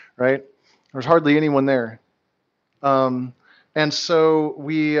story, right? There's hardly anyone there. And so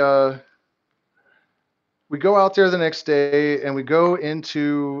we go out there the next day and we go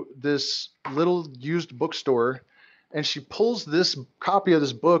into this little used bookstore, and she pulls this copy of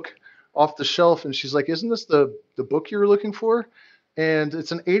this book off the shelf, and she's like, "Isn't this the book you were looking for?" And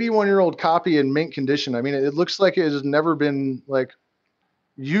it's an 81-year-old copy in mint condition. I mean, it looks like it has never been like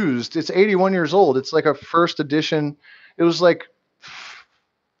used. It's 81 years old. It's like a first edition. It was like,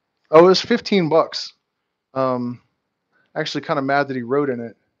 oh, it was $15. um Actually kind of mad that he wrote in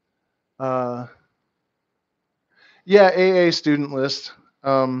it. uh Yeah, AA student list.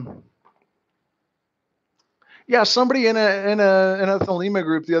 Yeah, somebody in a Thelema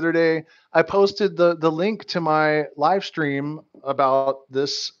group the other day, I posted the link to my live stream about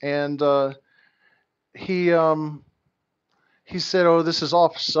this, and he he said, "Oh, this is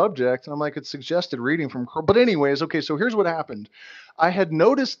off subject," and I'm like, "It's suggested reading from." But anyways, okay. So here's what happened. I had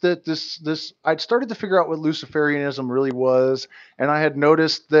noticed that this I'd started to figure out what Luciferianism really was, and I had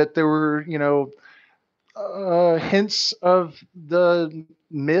noticed that there were hints of the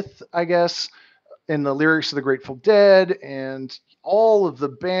myth, I guess, and the lyrics of the Grateful Dead and all of the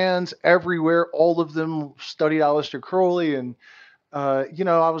bands everywhere. All of them studied Aleister Crowley, and I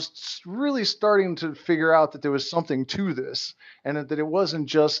was really starting to figure out that there was something to this, and that it wasn't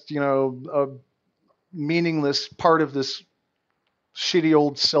just a meaningless part of this shitty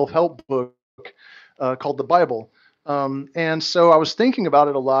old self-help book called the Bible. And so I was thinking about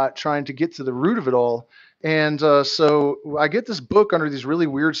it a lot, trying to get to the root of it all. And so I get this book under these really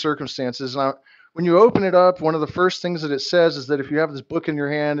weird circumstances. And when you open it up, one of the first things that it says is that if you have this book in your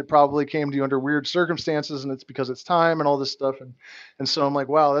hand, it probably came to you under weird circumstances, and it's because it's time and all this stuff. And so I'm like,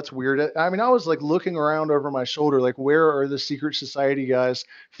 wow, that's weird. I mean, I was like looking around over my shoulder, like, where are the secret society guys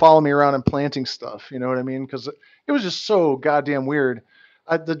following me around and planting stuff? You know what I mean? Because it was just so goddamn weird.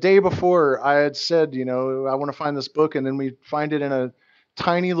 The day before, I had said, I want to find this book, and then we find it in a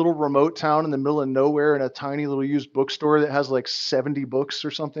tiny little remote town in the middle of nowhere in a tiny little used bookstore that has like 70 books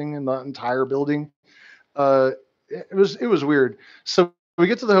or something in the entire building. Uh, it was weird. So we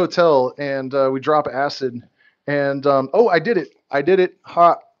get to the hotel and we drop acid, and oh, I did it. I did it.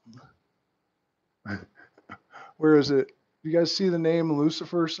 Ha. Where is it? You guys see the name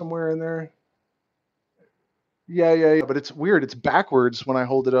Lucifer somewhere in there? Yeah. But it's weird. It's backwards when I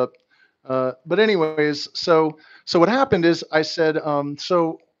hold it up. But anyways, so what happened is I said,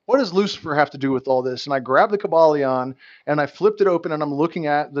 so what does Lucifer have to do with all this? And I grabbed the Kabbalion and I flipped it open, and I'm looking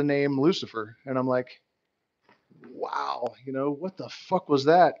at the name Lucifer, and I'm like, wow, what the fuck was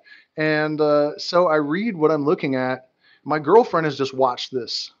that? And so I read what I'm looking at. My girlfriend has just watched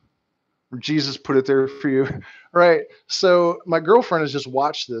this. Jesus put it there for you, right? So my girlfriend has just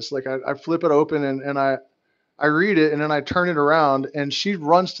watched this. Like I flip it open, and I read it, and then I turn it around, and she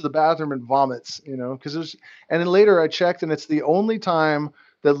runs to the bathroom and vomits, because there's, and then later I checked, and it's the only time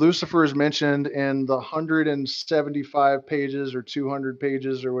that Lucifer is mentioned in the 175 pages or 200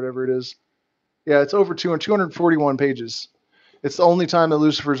 pages or whatever it is. Yeah, it's over 200, 241 pages. It's the only time that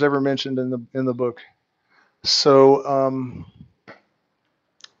Lucifer is ever mentioned in the book. So,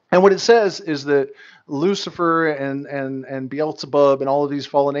 and what it says is that Lucifer and Beelzebub and all of these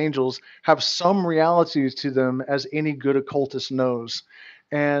fallen angels have some reality to them, as any good occultist knows.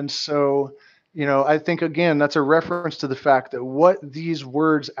 And so, I think again that's a reference to the fact that what these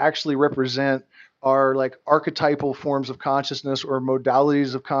words actually represent are like archetypal forms of consciousness or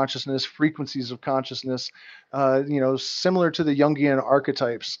modalities of consciousness, frequencies of consciousness, similar to the Jungian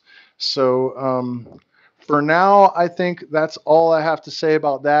archetypes. So, for now, I think that's all I have to say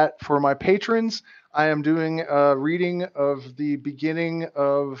about that. For my patrons, I am doing a reading of the beginning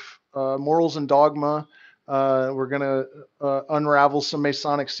of Morals and Dogma. We're going to unravel some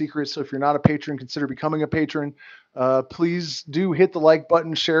Masonic secrets. So if you're not a patron, consider becoming a patron. Please do hit the like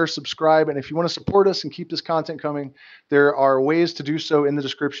button, share, subscribe. And if you want to support us and keep this content coming, there are ways to do so in the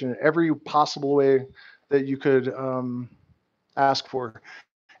description, every possible way that you could ask for.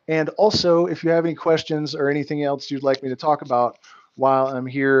 And also, if you have any questions or anything else you'd like me to talk about while I'm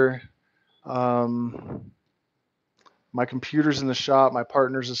here, um, my computer's in the shop, my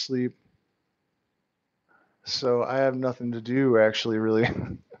partner's asleep, so I have nothing to do, actually, really.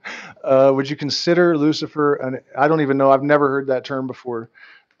 Would you consider Lucifer I don't even know, I've never heard that term before.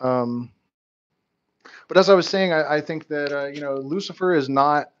 Um, but as I was saying, I think that, Lucifer is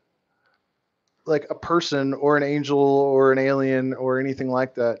not like a person or an angel or an alien or anything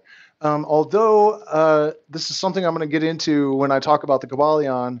like that. Although this is something I'm going to get into when I talk about the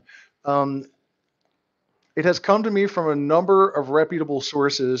Kabbalion, um, it has come to me from a number of reputable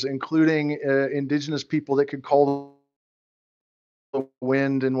sources, including indigenous people that could call the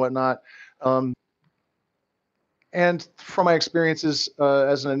wind and whatnot. And from my experiences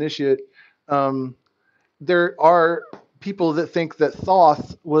as an initiate, um, there are people that think that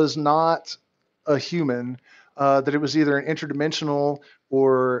Thoth was not a human, that it was either an interdimensional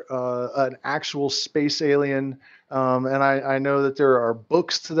or an actual space alien. And I know that there are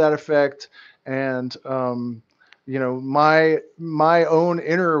books to that effect. And my own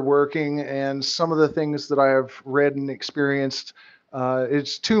inner working and some of the things that I have read and experienced.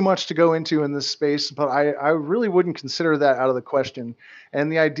 It's too much to go into in this space, but I really wouldn't consider that out of the question.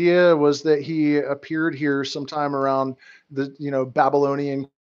 And the idea was that he appeared here sometime around the Babylonian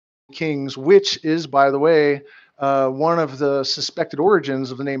kings, which is, by the way, one of the suspected origins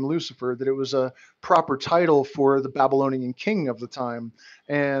of the name Lucifer, that it was a proper title for the Babylonian king of the time.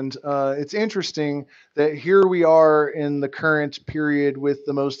 And it's interesting that here we are in the current period with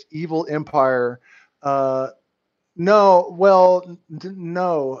the most evil empire. No, well,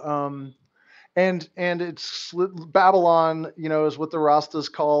 no. And it's Babylon, is what the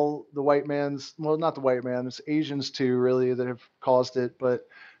Rastas call the white man's. Well, not the white man. It's Asians too, really, that have caused it. But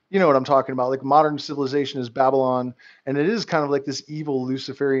You know what I'm talking about. Like modern civilization is Babylon, and it is kind of like this evil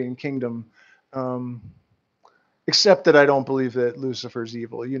Luciferian kingdom. Um, except that I don't believe that Lucifer's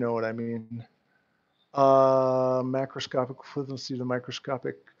evil. You know what I mean? Macroscopic equivalency to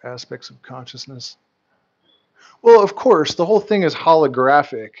microscopic aspects of consciousness. Well, of course, the whole thing is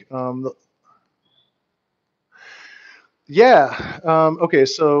holographic. Yeah. Okay.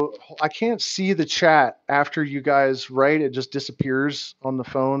 So I can't see the chat after you guys write. It just disappears on the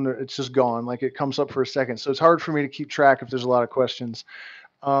phone. It's just gone. Like it comes up for a second. So it's hard for me to keep track if there's a lot of questions.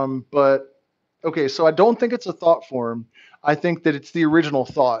 But okay. So I don't think it's a thought form. I think that it's the original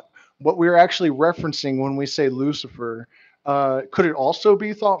thought. What we're actually referencing when we say Lucifer, could it also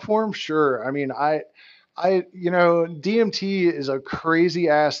be thought form? Sure. I mean, DMT is a crazy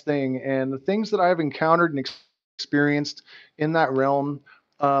ass thing, and the things that I've encountered and experienced in that realm,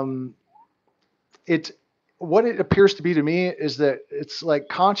 um, it what it appears to be to me is that it's like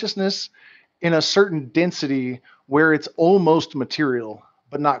consciousness in a certain density where it's almost material,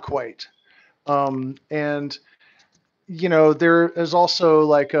 but not quite. And there is also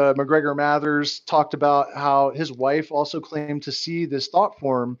like McGregor Mathers talked about how his wife also claimed to see this thought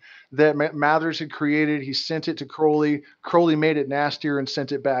form that Mathers had created. He sent it to Crowley. Crowley made it nastier and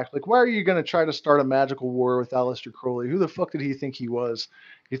sent it back. Like, why are you going to try to start a magical war with Aleister Crowley? Who the fuck did he think he was?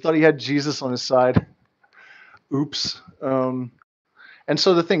 He thought he had Jesus on his side. Oops. And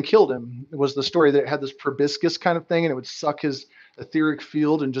so the thing killed him. It was the story that it had this proboscis kind of thing, and it would suck his etheric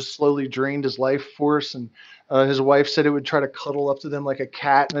field and just slowly drained his life force. And his wife said it would try to cuddle up to them like a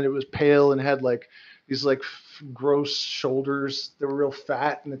cat, and that it was pale and had like these like gross shoulders that were real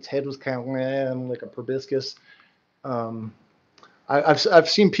fat, and its head was kind of like a proboscis. Um, I've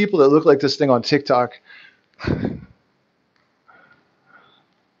seen people that look like this thing on TikTok.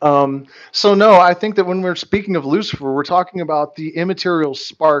 So no, I think that when we're speaking of Lucifer, we're talking about the immaterial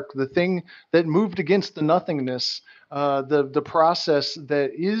spark, the thing that moved against the nothingness, the process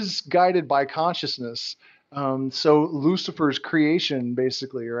that is guided by consciousness. So Lucifer's creation,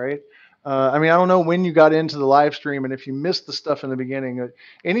 basically, right? I mean, I don't know when you got into the live stream, and if you missed the stuff in the beginning,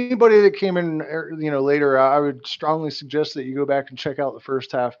 anybody that came in, later, I would strongly suggest that you go back and check out the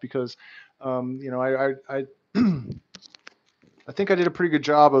first half because, I I think I did a pretty good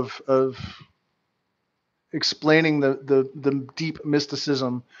job of explaining the deep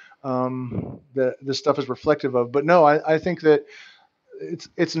mysticism that this stuff is reflective of. But no, I think that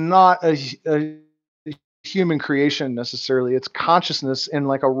it's not a human creation necessarily. It's consciousness in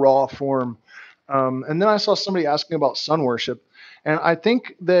like a raw form. And then I saw somebody asking about sun worship, and I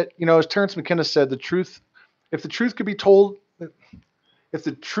think that as Terence McKenna said, the truth, if the truth could be told, if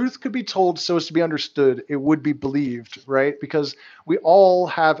the truth could be told so as to be understood, it would be believed, right? Because we all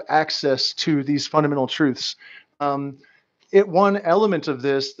have access to these fundamental truths. Um, One element of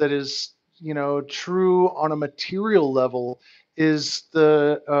this that is, true on a material level is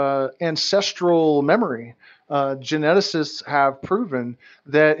the ancestral memory. Geneticists have proven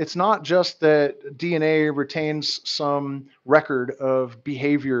that it's not just that DNA retains some record of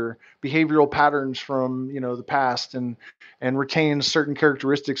behavioral patterns from the past, and retains certain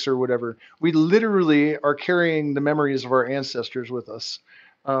characteristics or whatever. We literally are carrying the memories of our ancestors with us.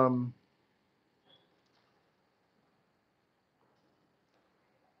 Um,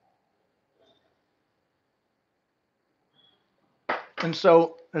 And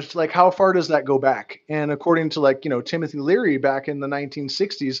so it's like, how far does that go back? And according to like, Timothy Leary back in the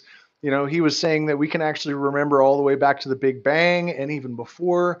 1960s, he was saying that we can actually remember all the way back to the Big Bang and even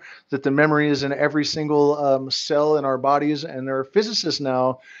before, that the memory is in every single cell in our bodies. And there are physicists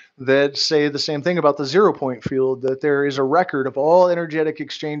now that say the same thing about the 0 point field, that there is a record of all energetic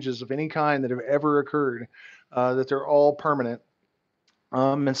exchanges of any kind that have ever occurred, that they're all permanent.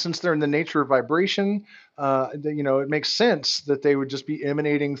 And since they're in the nature of vibration, it makes sense that they would just be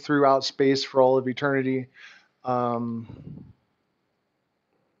emanating throughout space for all of eternity. Um,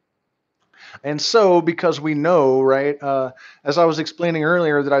 and so, because we know, right, as I was explaining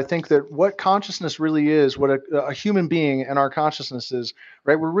earlier, that I think that what consciousness really is, what a human being and our consciousness is,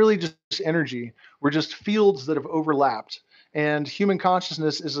 right, we're really just energy. We're just fields that have overlapped. And human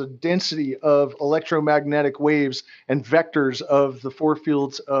consciousness is a density of electromagnetic waves and vectors of the four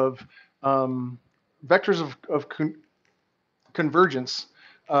fields of vectors of convergence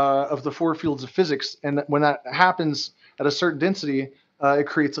of the four fields of physics. And when that happens at a certain density, it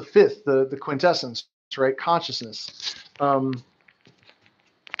creates a fifth, the quintessence, right? Consciousness. And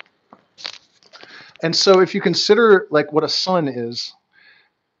so if you consider like what a sun is,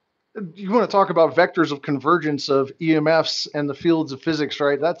 you want to talk about vectors of convergence of EMFs and the fields of physics,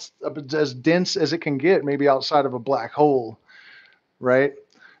 right? That's as dense as it can get, maybe outside of a black hole, right?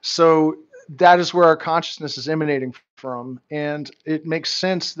 So that is where our consciousness is emanating from. And it makes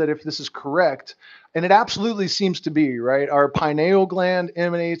sense that if this is correct, and it absolutely seems to be, right? Our pineal gland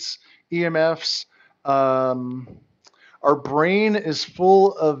emanates EMFs. Um, our brain is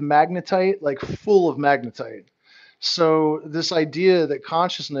full of magnetite, like full of magnetite. So this idea that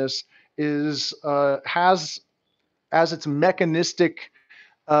consciousness is has as its mechanistic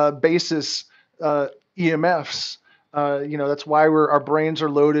basis EMFs. That's why our brains are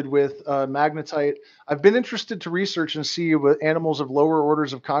loaded with magnetite. I've been interested to research and see with animals of lower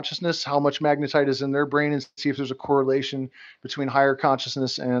orders of consciousness how much magnetite is in their brain and see if there's a correlation between higher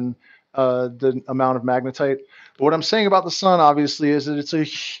consciousness and the amount of magnetite. But what I'm saying about the sun, obviously, is that it's a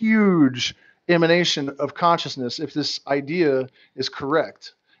huge emanation of consciousness if this idea is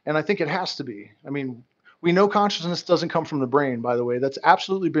correct. And I think it has to be. I mean, we know consciousness doesn't come from the brain, by the way. That's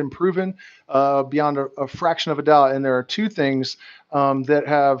absolutely been proven beyond a fraction of a doubt. And there are two things that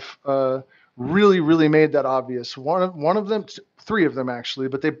have really, really made that obvious. One of them, three of them actually,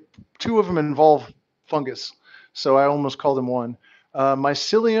 but two of them involve fungus. So I almost call them one.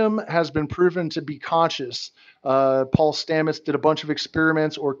 Mycelium has been proven to be conscious. Paul Stamets did a bunch of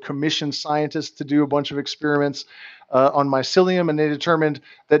experiments or commissioned scientists to do a bunch of experiments on mycelium, and they determined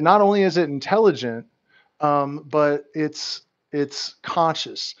that not only is it intelligent, but it's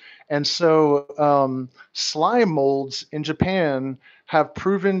conscious. And so slime molds in Japan have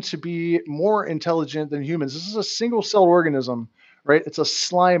proven to be more intelligent than humans. This is a single cell organism, right? It's a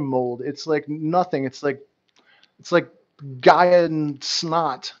slime mold. It's like nothing. It's like Gaia and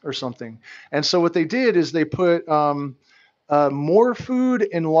snot or something. And so what they did is they put more food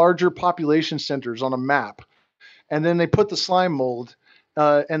in larger population centers on a map, and then they put the slime mold.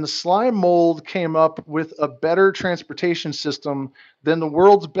 And the slime mold came up with a better transportation system than the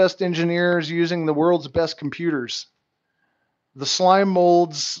world's best engineers using the world's best computers. The slime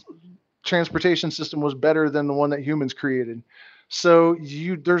mold's transportation system was better than the one that humans created. So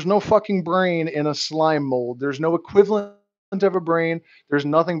there's no fucking brain in a slime mold. There's no equivalent of a brain. There's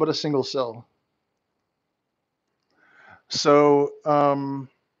nothing but a single cell. So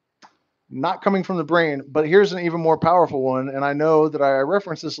not coming from the brain. But here's an even more powerful one, and I know that I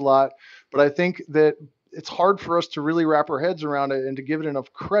reference this a lot, but I think that it's hard for us to really wrap our heads around it and to give it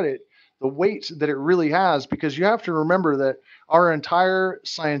enough credit, the weight that it really has, because you have to remember that our entire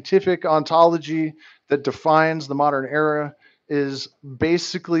scientific ontology that defines the modern era is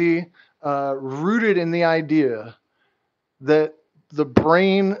basically rooted in the idea that the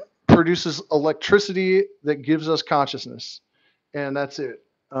brain produces electricity that gives us consciousness, and that's it.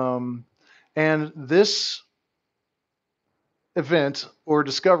 And this event or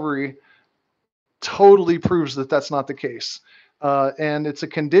discovery totally proves that that's not the case. And it's a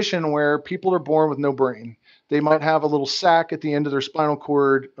condition where people are born with no brain. They might have a little sac at the end of their spinal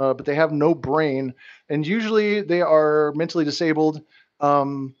cord, but they have no brain. And usually they are mentally disabled.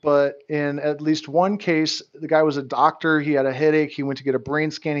 But in at least one case, the guy was a doctor. He had a headache. He went to get a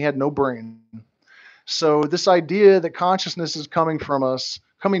brain scan. He had no brain. So this idea that consciousness is coming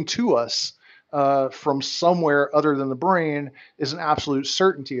to us from somewhere other than the brain is an absolute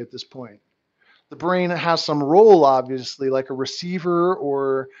certainty at this point. The brain has some role, obviously, like a receiver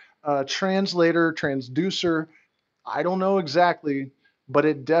or a translator, transducer. I don't know exactly, but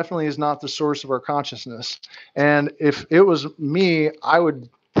it definitely is not the source of our consciousness. And if it was me, I would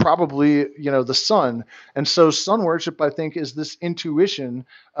probably, the sun. And so sun worship, I think, is this intuition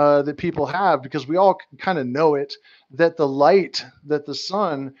that people have, because we all kind of know it, that the light, that the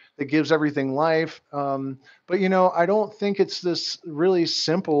sun, that gives everything life. But, I don't think it's this really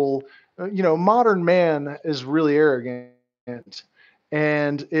simple, modern man is really arrogant,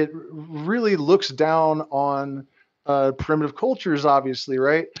 and it really looks down on primitive cultures, obviously,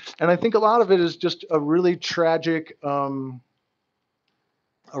 right? And I think a lot of it is just a really tragic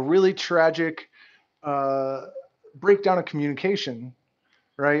uh, breakdown of communication,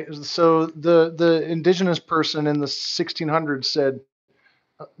 right? So the indigenous person in the 1600s said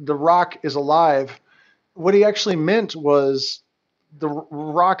the rock is alive. What he actually meant was the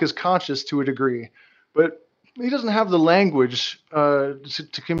rock is conscious to a degree, but he doesn't have the language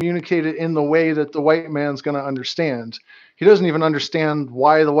to communicate it in the way that the white man's going to understand. He doesn't even understand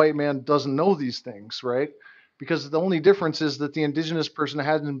why the white man doesn't know these things, right? Because the only difference is that the indigenous person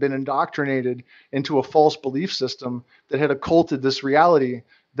hadn't been indoctrinated into a false belief system that had occulted this reality,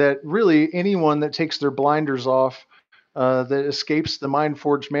 that really anyone that takes their blinders off, that escapes the mind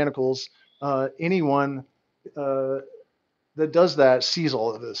forged manacles, anyone that does that sees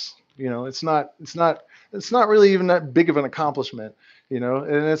all of this. It's not really even that big of an accomplishment.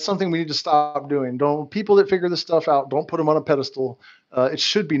 And it's something we need to stop doing. Don't People that figure this stuff out, don't put them on a pedestal. It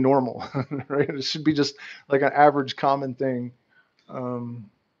should be normal, right? It should be just like an average common thing. Um,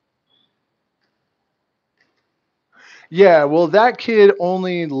 Yeah, well, that kid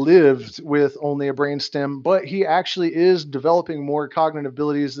only lived with only a brainstem, but he actually is developing more cognitive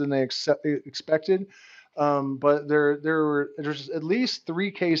abilities than they expected. But there's at least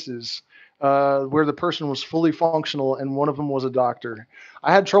three cases where the person was fully functional, and one of them was a doctor.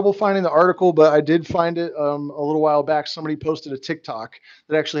 I had trouble finding the article, but I did find it a little while back. Somebody posted a TikTok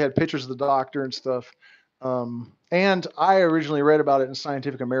that actually had pictures of the doctor and stuff. And I originally read about it in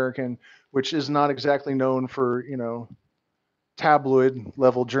Scientific American, which is not exactly known for, tabloid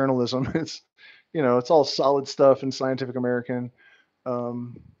level journalism. It's all solid stuff in Scientific American.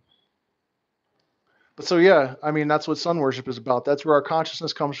 Um, but so yeah, I mean that's what sun worship is about. That's where our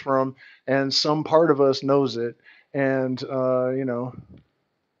consciousness comes from, and some part of us knows it. And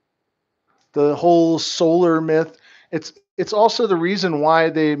the whole solar myth. It's also the reason why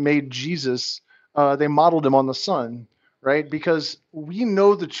they made Jesus. They modeled him on the sun, right? Because we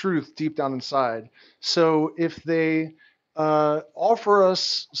know the truth deep down inside. So if they offer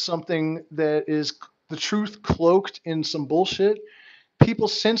us something that is the truth cloaked in some bullshit, people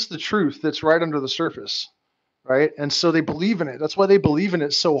sense the truth that's right under the surface, right? And so they believe in it. That's why they believe in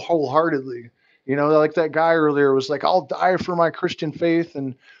it so wholeheartedly. Like that guy earlier was like, "I'll die for my Christian faith,"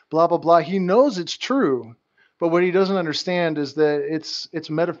 and blah blah blah. He knows it's true, but what he doesn't understand is that it's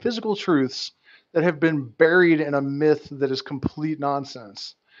metaphysical truths that have been buried in a myth that is complete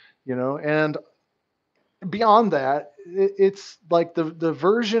nonsense. And beyond that, it's like the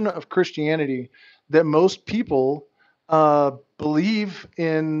version of Christianity that most people believe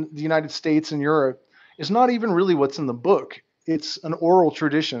in the United States and Europe is not even really what's in the book. It's an oral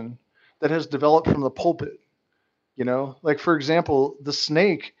tradition that has developed from the pulpit. Like for example, the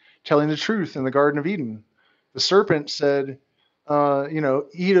snake telling the truth in the Garden of Eden. The serpent said,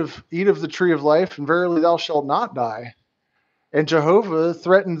 eat of the tree of life, and verily thou shalt not die. And Jehovah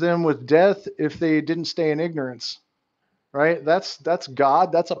threatened them with death if they didn't stay in ignorance. Right? That's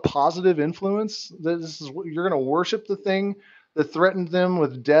God. That's a positive influence. This is you're going to worship the thing that threatened them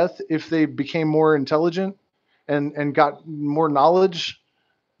with death if they became more intelligent and got more knowledge.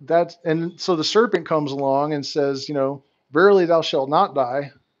 And so the serpent comes along and says, verily thou shalt not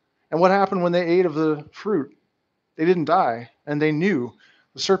die. And what happened when they ate of the fruit? They didn't die, and they knew.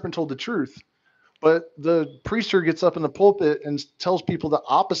 The serpent told the truth. But the preacher gets up in the pulpit and tells people the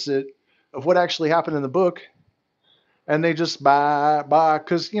opposite of what actually happened in the book, and they just buy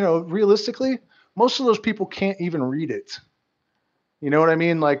because realistically, most of those people can't even read it. You know what I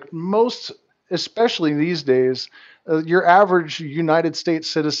mean? Like most, especially these days, your average United States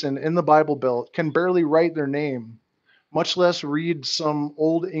citizen in the Bible Belt can barely write their name, much less read some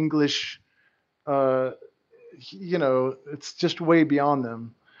old English. Uh, it's just way beyond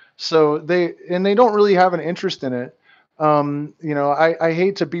them. So they don't really have an interest in it. I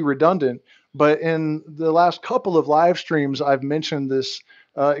hate to be redundant, but in the last couple of live streams, I've mentioned this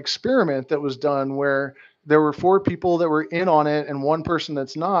experiment that was done where there were four people that were in on it and one person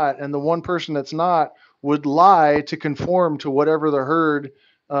that's not, and the one person that's not would lie to conform to whatever the herd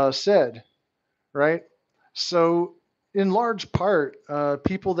said, right? So, in large part,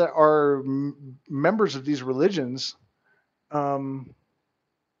 people that are members of these religions, um,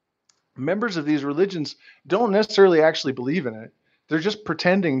 members of these religions don't necessarily actually believe in it. They're just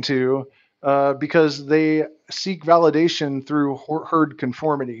pretending to because they seek validation through herd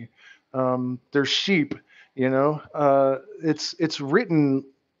conformity. They're sheep, it's written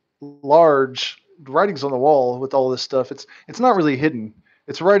large writings on the wall with all this stuff. It's not really hidden.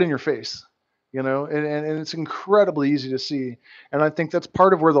 It's right in your face, and it's incredibly easy to see. And I think that's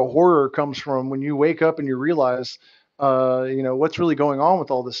part of where the horror comes from when you wake up and you realize, what's really going on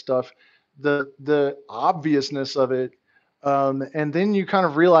with all this stuff, the obviousness of it. And then you kind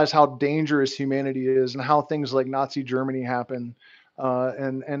of realize how dangerous humanity is and how things like Nazi Germany happen,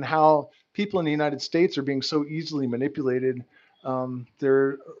 and how people in the United States are being so easily manipulated.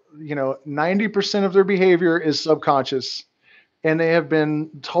 They're, 90% of their behavior is subconscious, and they have been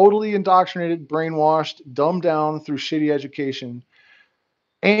totally indoctrinated, brainwashed, dumbed down through shitty education.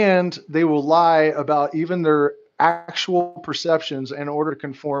 And they will lie about even their actual perceptions in order to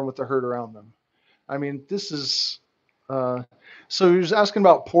conform with the herd around them. I mean, this is. So he was asking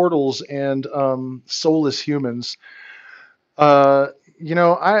about portals and soulless humans. Uh,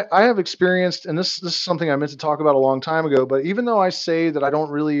 I have experienced, and this is something I meant to talk about a long time ago, but even though I say that I don't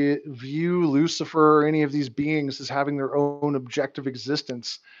really view Lucifer or any of these beings as having their own objective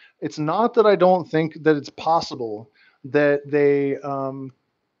existence, it's not that I don't think that it's possible. that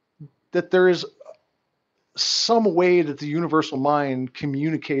that there is some way that the universal mind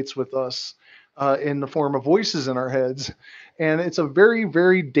communicates with us in the form of voices in our heads, and it's a very,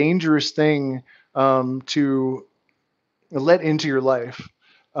 very dangerous thing to let into your life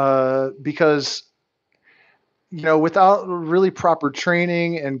because without really proper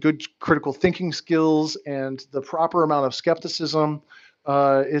training and good critical thinking skills and the proper amount of skepticism,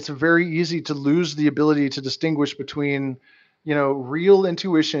 it's very easy to lose the ability to distinguish between, real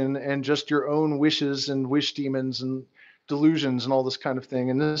intuition and just your own wishes and wish demons and delusions and all this kind of thing.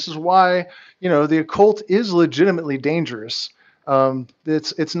 And this is why, the occult is legitimately dangerous.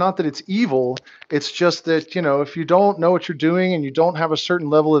 It's not that it's evil. It's just that, if you don't know what you're doing and you don't have a certain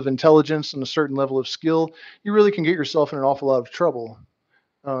level of intelligence and a certain level of skill, you really can get yourself in an awful lot of trouble,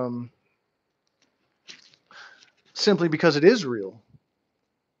 um, simply because it is real.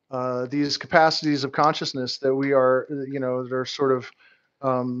 These capacities of consciousness that we are, that are sort of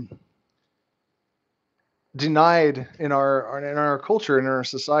um, denied in our culture and in our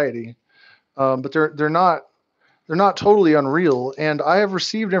society, but they're not totally unreal. And I have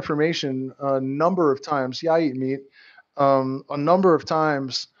received information a number of times. Yeah, I eat meat. A number of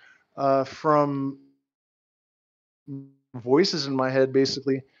times from voices in my head,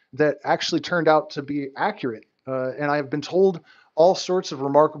 basically, that actually turned out to be accurate. And I have been told all sorts of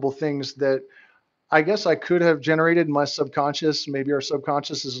remarkable things that I guess I could have generated in my subconscious. Maybe our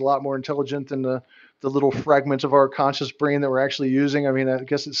subconscious is a lot more intelligent than the little fragment of our conscious brain that we're actually using. I mean, I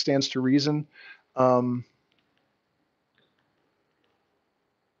guess it stands to reason. Um,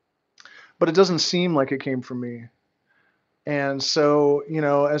 but it doesn't seem like it came from me. And so,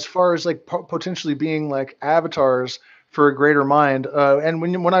 as far as like potentially being like avatars for a greater mind, and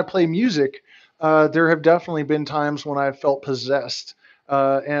when I play music, there have definitely been times when I felt possessed.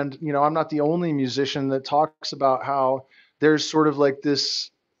 And I'm not the only musician that talks about how there's sort of like this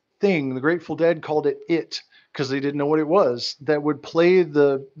thing. The Grateful Dead called it because they didn't know what it was, that would play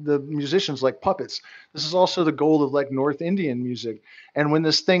the musicians like puppets. This is also the goal of like North Indian music. And when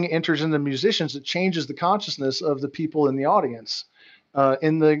this thing enters into musicians, it changes the consciousness of the people in the audience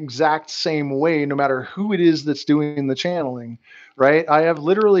in the exact same way, no matter who it is that's doing the channeling, right? I have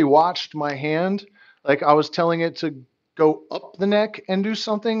literally watched my hand, like I was telling it to go up the neck and do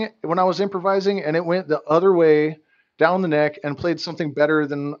something when I was improvising, and it went the other way down the neck and played something better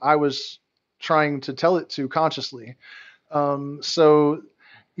than I was trying to tell it to consciously. So,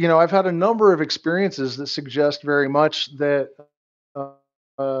 I've had a number of experiences that suggest very much uh,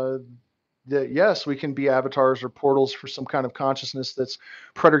 uh, that yes, we can be avatars or portals for some kind of consciousness that's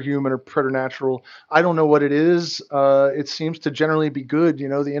preterhuman or preternatural. I don't know what it is. It seems to generally be good.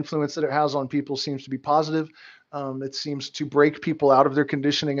 The influence that it has on people seems to be positive. It seems to break people out of their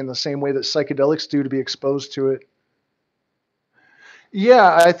conditioning in the same way that psychedelics do to be exposed to it.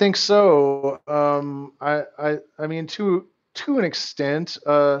 Yeah, I think so. I mean, to an extent,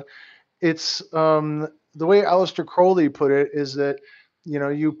 it's the way Aleister Crowley put it is that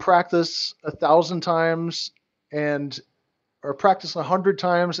you practice 1,000 times and or practice 100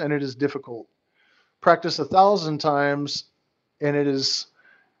 times and it is difficult. Practice 1,000 times and it is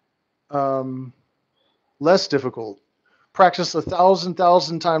um, less difficult. Practice 1,000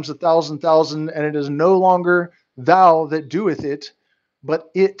 times 1,000 and it is no longer thou that doeth it,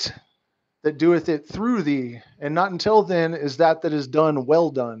 but it that doeth it through thee, and not until then is that is done well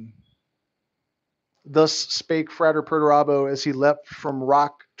done. Thus spake Frater Perdurabo as he leapt from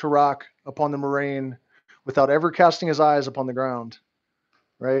rock to rock upon the moraine, without ever casting his eyes upon the ground.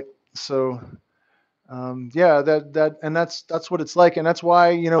 Right. So yeah, and that's what it's like, and that's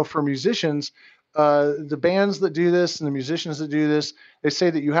why for musicians, the bands that do this and the musicians that do this, they say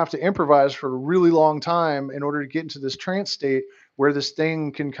that you have to improvise for a really long time in order to get into this trance state where this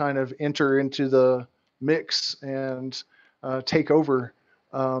thing can kind of enter into the mix and take over.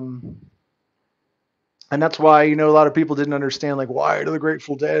 Um, and that's why a lot of people didn't understand, like, why do the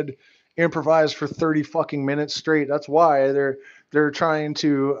Grateful Dead improvise for 30 fucking minutes straight? That's why they're trying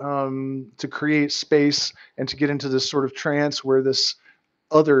to create space and to get into this sort of trance where this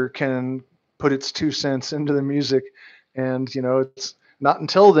other can put its 2 cents into the music. And it's not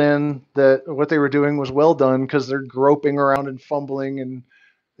until then that what they were doing was well done, because they're groping around and fumbling and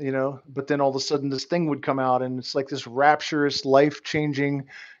but then all of a sudden this thing would come out, and it's like this rapturous, life-changing,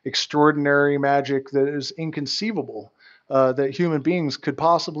 extraordinary magic that is inconceivable, that human beings could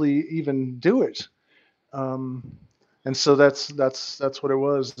possibly even do it. um, and so that's what it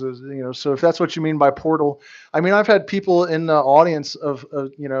was. So if that's what you mean by portal, I mean, I've had people in the audience of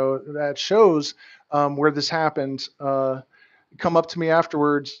at shows where this happened come up to me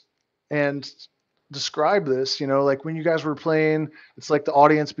afterwards and describe this, like when you guys were playing, it's like the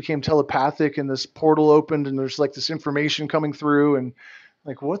audience became telepathic and this portal opened and there's like this information coming through and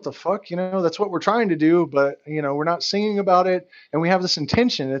like, what the fuck? That's what we're trying to do, but we're not singing about it and we have this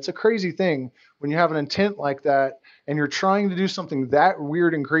intention. It's a crazy thing when you have an intent like that and you're trying to do something that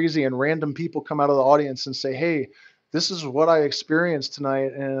weird and crazy and random people come out of the audience and say, hey, this is what I experienced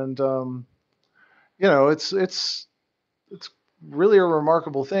tonight. And, it's really a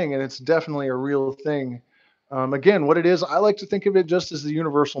remarkable thing, and it's definitely a real thing. Again, what it is, I like to think of it just as the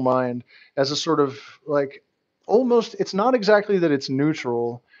universal mind, as a sort of like almost. It's not exactly that it's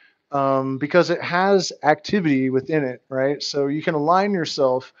neutral, because it has activity within it, right? So you can align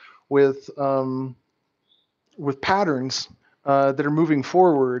yourself with patterns that are moving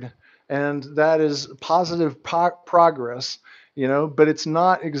forward, and that is positive progress, but it's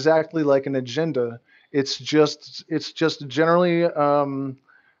not exactly like an agenda. It's just generally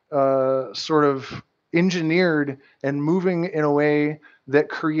sort of engineered and moving in a way that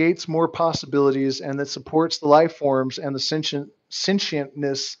creates more possibilities and that supports the life forms and the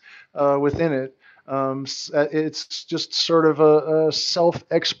sentientness within it. It's just sort of a self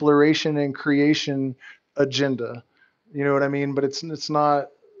exploration and creation agenda. You know what I mean? But it's not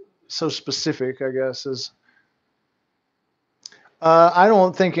so specific, I guess. As I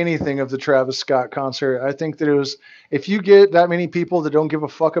don't think anything of the Travis Scott concert. I think that it was, if you get that many people that don't give a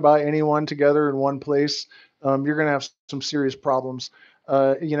fuck about anyone together in one place, you're going to have some serious problems.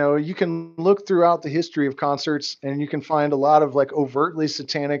 You can look throughout the history of concerts and you can find a lot of like overtly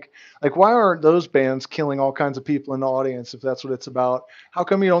satanic. Like, why aren't those bands killing all kinds of people in the audience if that's what it's about? How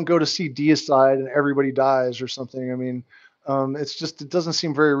come you don't go to see Deicide and everybody dies or something? I mean, it's just, it doesn't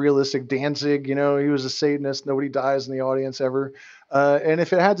seem very realistic. Danzig, he was a Satanist. Nobody dies in the audience ever. And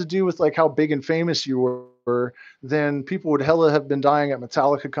if it had to do with like how big and famous you were, then people would hella have been dying at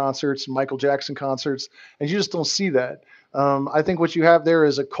Metallica concerts, Michael Jackson concerts, and you just don't see that. I think what you have there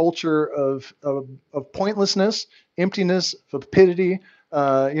is a culture of pointlessness, emptiness, vapidity,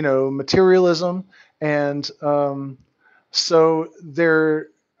 materialism, and so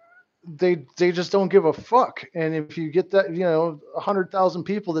they just don't give a fuck. And if you get that, 100,000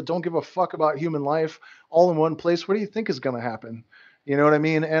 people that don't give a fuck about human life all in one place, what do you think is going to happen? You know what I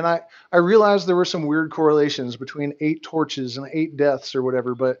mean? And I realized there were some weird correlations between 8 torches and 8 deaths or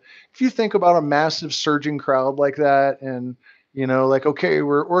whatever. But if you think about a massive surging crowd like that, and like, okay,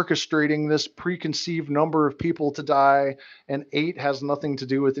 we're orchestrating this preconceived number of people to die, and 8 has nothing to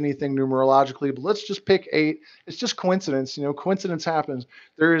do with anything numerologically, but let's just pick 8. It's just coincidence. Coincidence happens.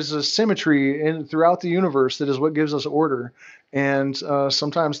 There is a symmetry throughout the universe that is what gives us order. And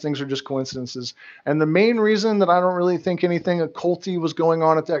sometimes things are just coincidences. And the main reason that I don't really think anything occulty was going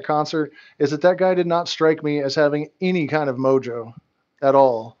on at that concert is that guy did not strike me as having any kind of mojo at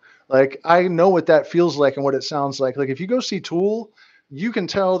all. Like, I know what that feels like and what it sounds like. Like, if you go see Tool, you can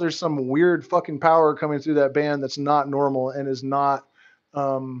tell there's some weird fucking power coming through that band that's not normal and is not.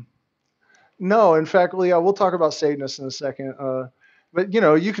 No, in fact, yeah, we'll talk about Satanists in a second. But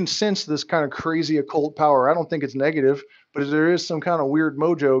you can sense this kind of crazy occult power. I don't think it's negative, but there is some kind of weird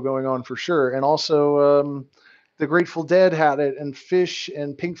mojo going on for sure. And also, the Grateful Dead had it, and Fish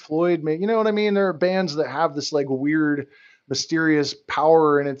and Pink Floyd. You know what I mean? There are bands that have this like weird, mysterious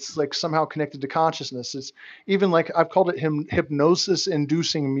power, and it's like somehow connected to consciousness. It's even like I've called it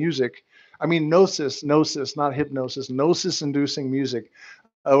hypnosis-inducing music. I mean, gnosis, not hypnosis, gnosis-inducing music.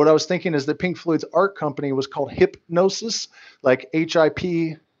 What I was thinking is that Pink Floyd's art company was called Hypnosis, like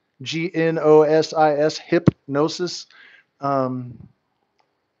HIPGNOSIS, Hypnosis.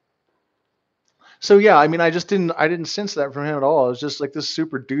 So yeah, I mean, I didn't sense that from him at all. It was just like this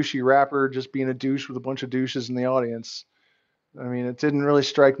super douchey rapper just being a douche with a bunch of douches in the audience. I mean, it didn't really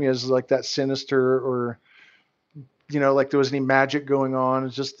strike me as like that sinister or like there was any magic going on.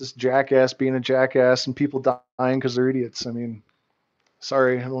 It's just this jackass being a jackass and people dying because they're idiots. I mean,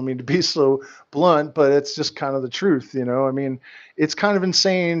 sorry, I don't mean to be so blunt, but it's just kind of the truth, I mean, it's kind of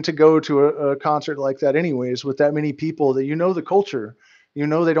insane to go to a concert like that anyways, with that many people that the culture,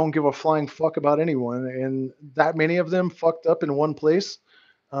 they don't give a flying fuck about anyone, and that many of them fucked up in one place.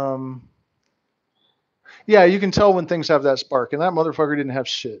 Um, yeah, you can tell when things have that spark, and that motherfucker didn't have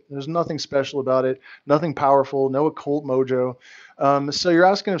shit. There's nothing special about it, nothing powerful, no occult mojo. So you're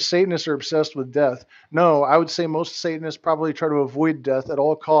asking if Satanists are obsessed with death. No, I would say most Satanists probably try to avoid death at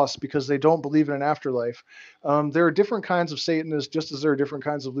all costs because they don't believe in an afterlife. There are different kinds of Satanists, just as there are different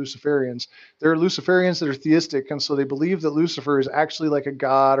kinds of Luciferians. There are Luciferians that are theistic, and so they believe that Lucifer is actually like a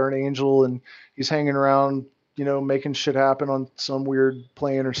god or an angel, and he's hanging around making shit happen on some weird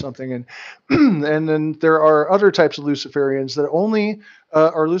plane or something. And and then there are other types of Luciferians that only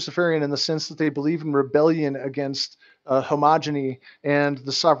are Luciferian in the sense that they believe in rebellion against homogeny and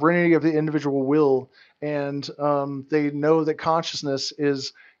the sovereignty of the individual will, and they know that consciousness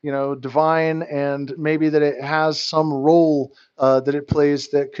is divine, and maybe that it has some role that it plays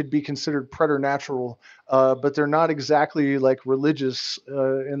that could be considered preternatural, but they're not exactly like religious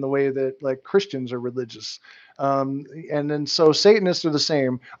in the way that like Christians are religious. And then so Satanists are the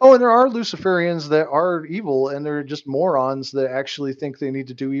same. Oh, and there are Luciferians that are evil, and they're just morons that actually think they need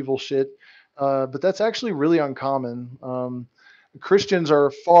to do evil shit. But that's actually really uncommon. Christians are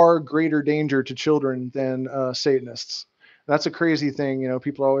a far greater danger to children than Satanists. That's a crazy thing.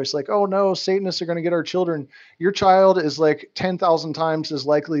 People are always like, oh no, Satanists are going to get our children. Your child is like 10,000 times as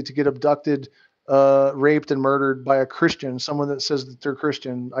likely to get abducted, raped, and murdered by a Christian, someone that says that they're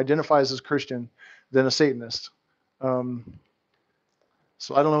Christian, identifies as Christian, than a Satanist. Um,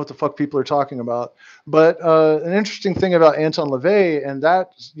 so I don't know what the fuck people are talking about. But an interesting thing about Anton LaVey and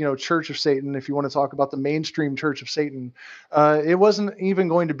that, Church of Satan, if you want to talk about the mainstream Church of Satan, it wasn't even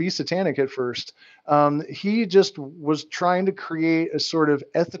going to be satanic at first. He just was trying to create a sort of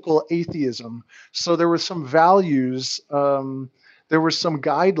ethical atheism. So there were some values, there were some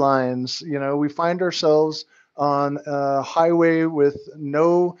guidelines. We find ourselves on a highway with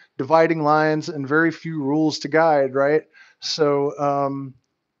no dividing lines and very few rules to guide, right? So,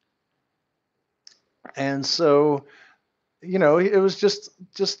 and so, it was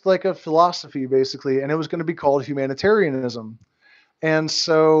just like a philosophy basically, and it was going to be called humanitarianism. And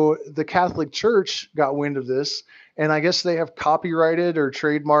so the Catholic Church got wind of this, and I guess they have copyrighted or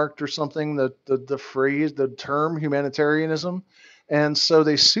trademarked or something the phrase, the term humanitarianism, and so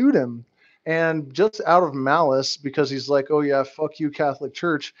they sued him. And just out of malice, because he's like, oh yeah, fuck you, Catholic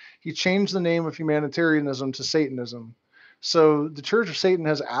Church, he changed the name of humanitarianism to Satanism. So the Church of Satan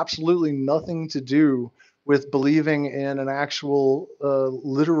has absolutely nothing to do with believing in an actual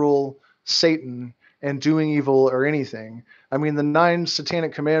literal Satan and doing evil or anything. I mean, the 9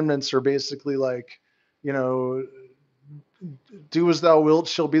 satanic commandments are basically like, you know, do as thou wilt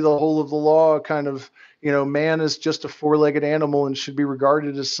shall be the whole of the law, kind of. Man is just a four-legged animal and should be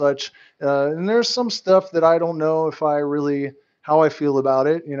regarded as such. And there's some stuff that I don't know if I really, how I feel about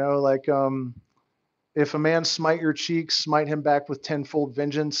it. Like, if a man smite your cheek, smite him back with tenfold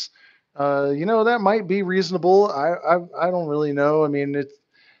vengeance. That might be reasonable. I don't really know. I mean,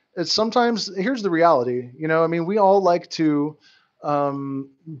 it's sometimes, here's the reality. I mean, we all like to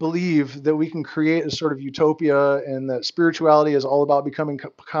believe that we can create a sort of utopia and that spirituality is all about becoming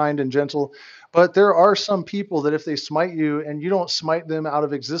kind and gentle. But there are some people that if they smite you and you don't smite them out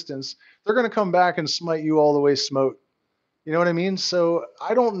of existence, they're going to come back and smite you all the way smote. You know what I mean? So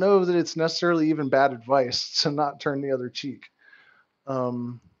I don't know that it's necessarily even bad advice to not turn the other cheek.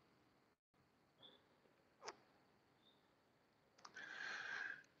 Um,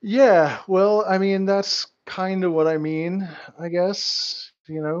 yeah, well, I mean, that's kind of what I mean, I guess.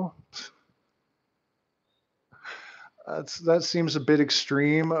 That seems a bit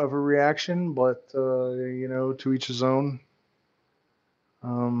extreme of a reaction, but to each his own.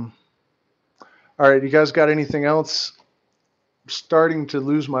 Um, all right, you guys got anything else? I'm starting to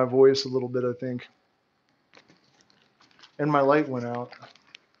lose my voice a little bit, I think, and my light went out.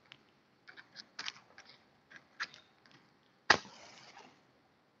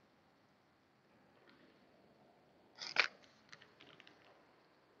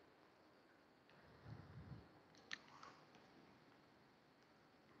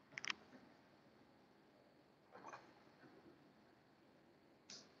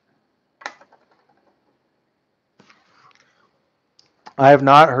 I have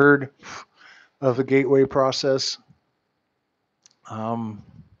not heard of the gateway process. Um,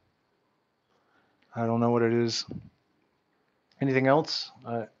 I don't know what it is. Anything else?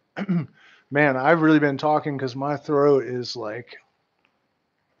 Man, I've really been talking because my throat is like.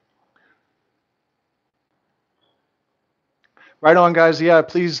 Right on, guys. Yeah,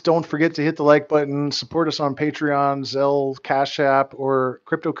 please don't forget to hit the like button. Support us on Patreon, Zelle, Cash App, or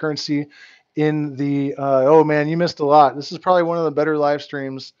cryptocurrency. In the oh man, you missed a lot. This is probably one of the better live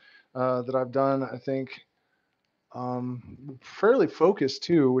streams that I've done. I think fairly focused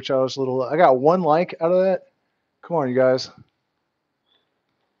too, which I was a little. I got one like out of that. Come on, you guys.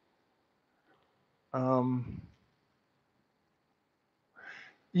 Um,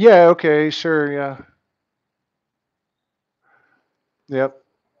 yeah. Okay. Sure. Yeah. Yep.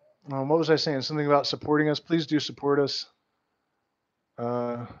 What was I saying? Something about supporting us. Please do support us.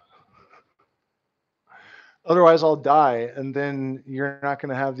 Uh, Otherwise, I'll die, and then you're not going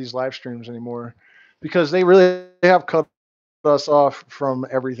to have these live streams anymore. because they really have cut us off from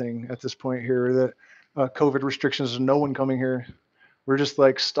everything at this point here. That COVID restrictions, no one coming here. We're just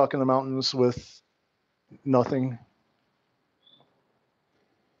like stuck in the mountains with nothing.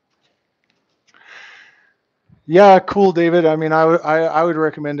 Yeah, cool, David. I mean, I would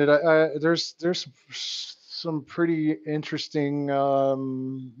recommend it. There's some pretty interesting,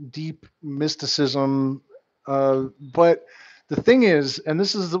 deep mysticism, but the thing is, and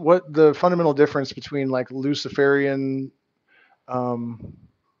this is what the fundamental difference between like Luciferian, um,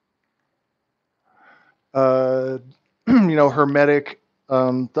 uh, hermetic.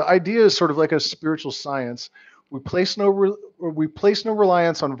 The idea is sort of like a spiritual science. We place no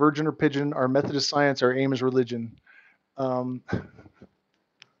reliance on virgin or pigeon. Our method is science. Our aim is religion. Um,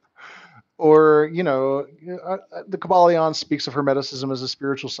 or the Kabbalion speaks of Hermeticism as a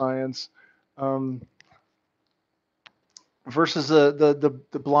spiritual science, um, versus the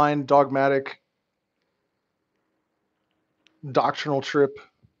blind dogmatic doctrinal trip.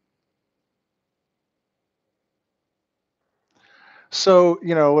 So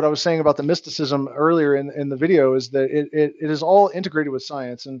what I was saying about the mysticism earlier in the video is that it is all integrated with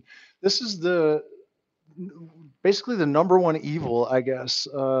science, and this is the basically the number one evil, I guess,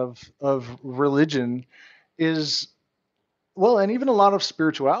 of religion is, well, and even a lot of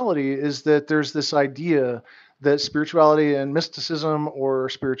spirituality, is that there's this idea that spirituality and mysticism, or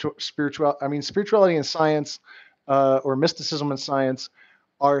spirituality and science, or mysticism and science,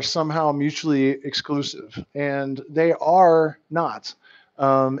 are somehow mutually exclusive, and they are not.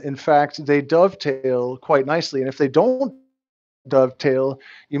 In fact, they dovetail quite nicely, and if they don't dovetail,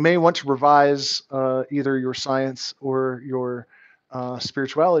 you may want to revise either your science or your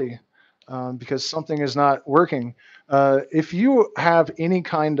spirituality, because something is not working. If you have any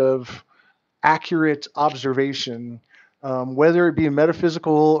kind of accurate observation, whether it be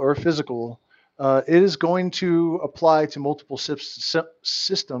metaphysical or physical, it is going to apply to multiple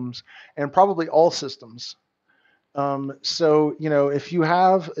systems, and probably all systems. So, if you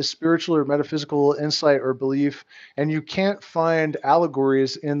have a spiritual or metaphysical insight or belief, and you can't find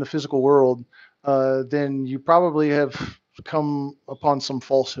allegories in the physical world, then you probably have come upon some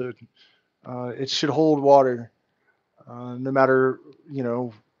falsehood. It should hold water, no matter,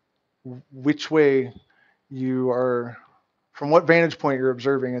 which way you are, from what vantage point you're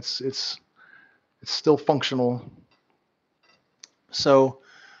observing. It's still functional. So,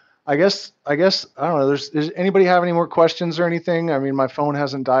 I guess I don't know. Does anybody have any more questions or anything? I mean, my phone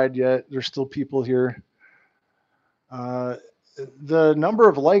hasn't died yet. There's still people here. Uh, the number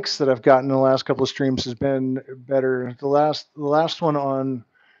of likes that I've gotten in the last couple of streams has been better. The last one on,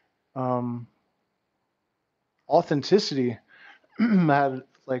 um, authenticity had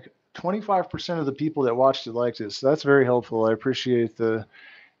like 25% of the people that watched it liked it. So that's very helpful. I appreciate the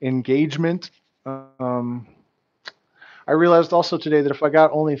engagement. Um, I realized also today that if I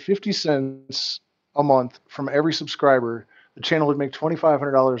got only 50 cents a month from every subscriber, the channel would make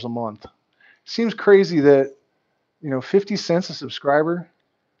 $2,500 a month. Seems crazy that, 50 cents a subscriber.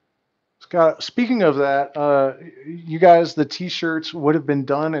 Scott, speaking of that, you guys, the t-shirts would have been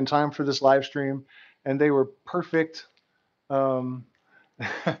done in time for this live stream, and they were perfect. Um,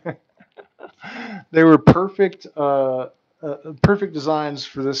 they were perfect designs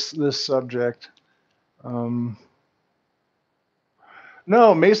for this subject. Um,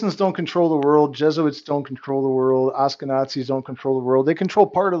 No, Masons don't control the world. Jesuits don't control the world. Ashkenazis don't control the world. They control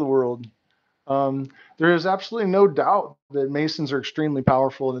part of the world. There is absolutely no doubt that Masons are extremely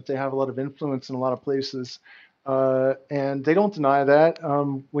powerful and that they have a lot of influence in a lot of places. And they don't deny that.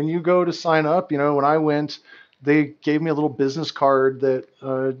 When you go to sign up, when I went, they gave me a little business card that,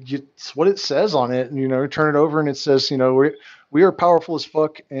 it's what it says on it. And, turn it over and it says, we are powerful as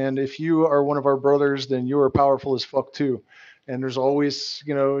fuck. And if you are one of our brothers, then you are powerful as fuck too. And there's always,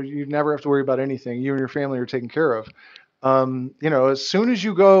 you never have to worry about anything. You and your family are taken care of. As soon as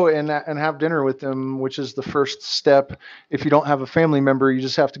you go and have dinner with them, which is the first step, if you don't have a family member, you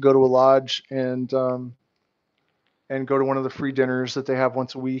just have to go to a lodge and go to one of the free dinners that they have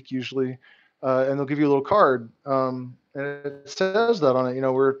once a week usually, and they'll give you a little card, and it says that on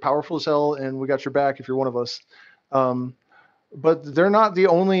it. We're powerful as hell, and we got your back if you're one of us. Um, but they're not the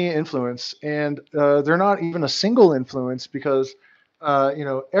only influence, and they're not even a single influence, because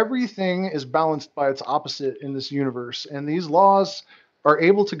everything is balanced by its opposite in this universe, and these laws are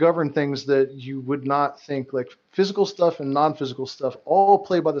able to govern things that you would not think, like physical stuff and non-physical stuff all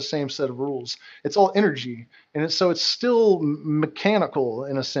play by the same set of rules. It's all energy, and it's still mechanical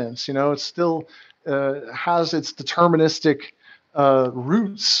in a sense. It still has its deterministic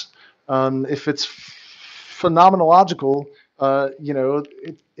roots. If it's phenomenological,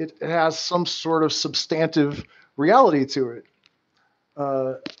 it has some sort of substantive reality to it.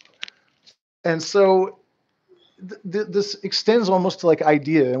 Uh, and so this extends almost to like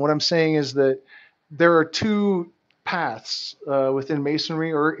idea. And what I'm saying is that there are two paths within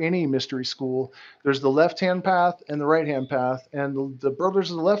Masonry or any mystery school. There's the left-hand path and the right-hand path. And the brothers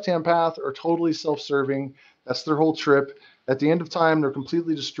of the left-hand path are totally self-serving. That's their whole trip. At the end of time, they're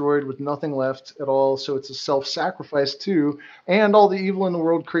completely destroyed with nothing left at all. So it's a self-sacrifice too. And all the evil in the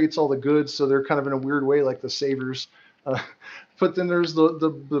world creates all the good. So they're kind of in a weird way like the saviors. Uh, but then there's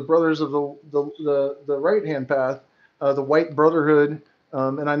the brothers of the right hand path, the White Brotherhood,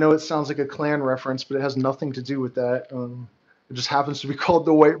 and I know it sounds like a clan reference, but it has nothing to do with that. It just happens to be called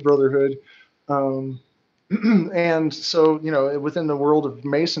the White Brotherhood. Um, and so, within the world of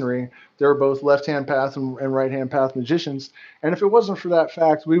Masonry, there are both left-hand path and right-hand path magicians. And if it wasn't for that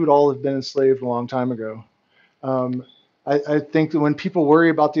fact, we would all have been enslaved a long time ago. Um, I think that when people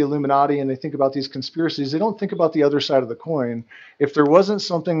worry about the Illuminati and they think about these conspiracies, they don't think about the other side of the coin. If there wasn't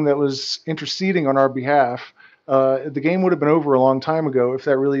something that was interceding on our behalf, the game would have been over a long time ago if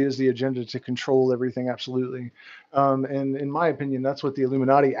that really is the agenda to control everything absolutely. And in my opinion, that's what the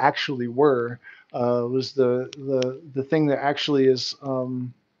Illuminati actually were, was the thing that actually is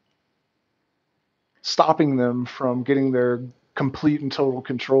stopping them from getting their complete and total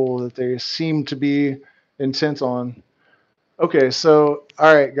control that they seem to be intent on. Okay, so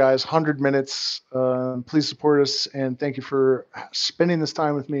all right, guys, 100 minutes. Please support us and thank you for spending this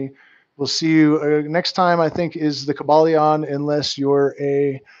time with me. We'll see you next time. I think is the Kabbalion, unless you're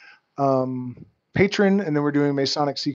a patron, and then we're doing Masonic Secret.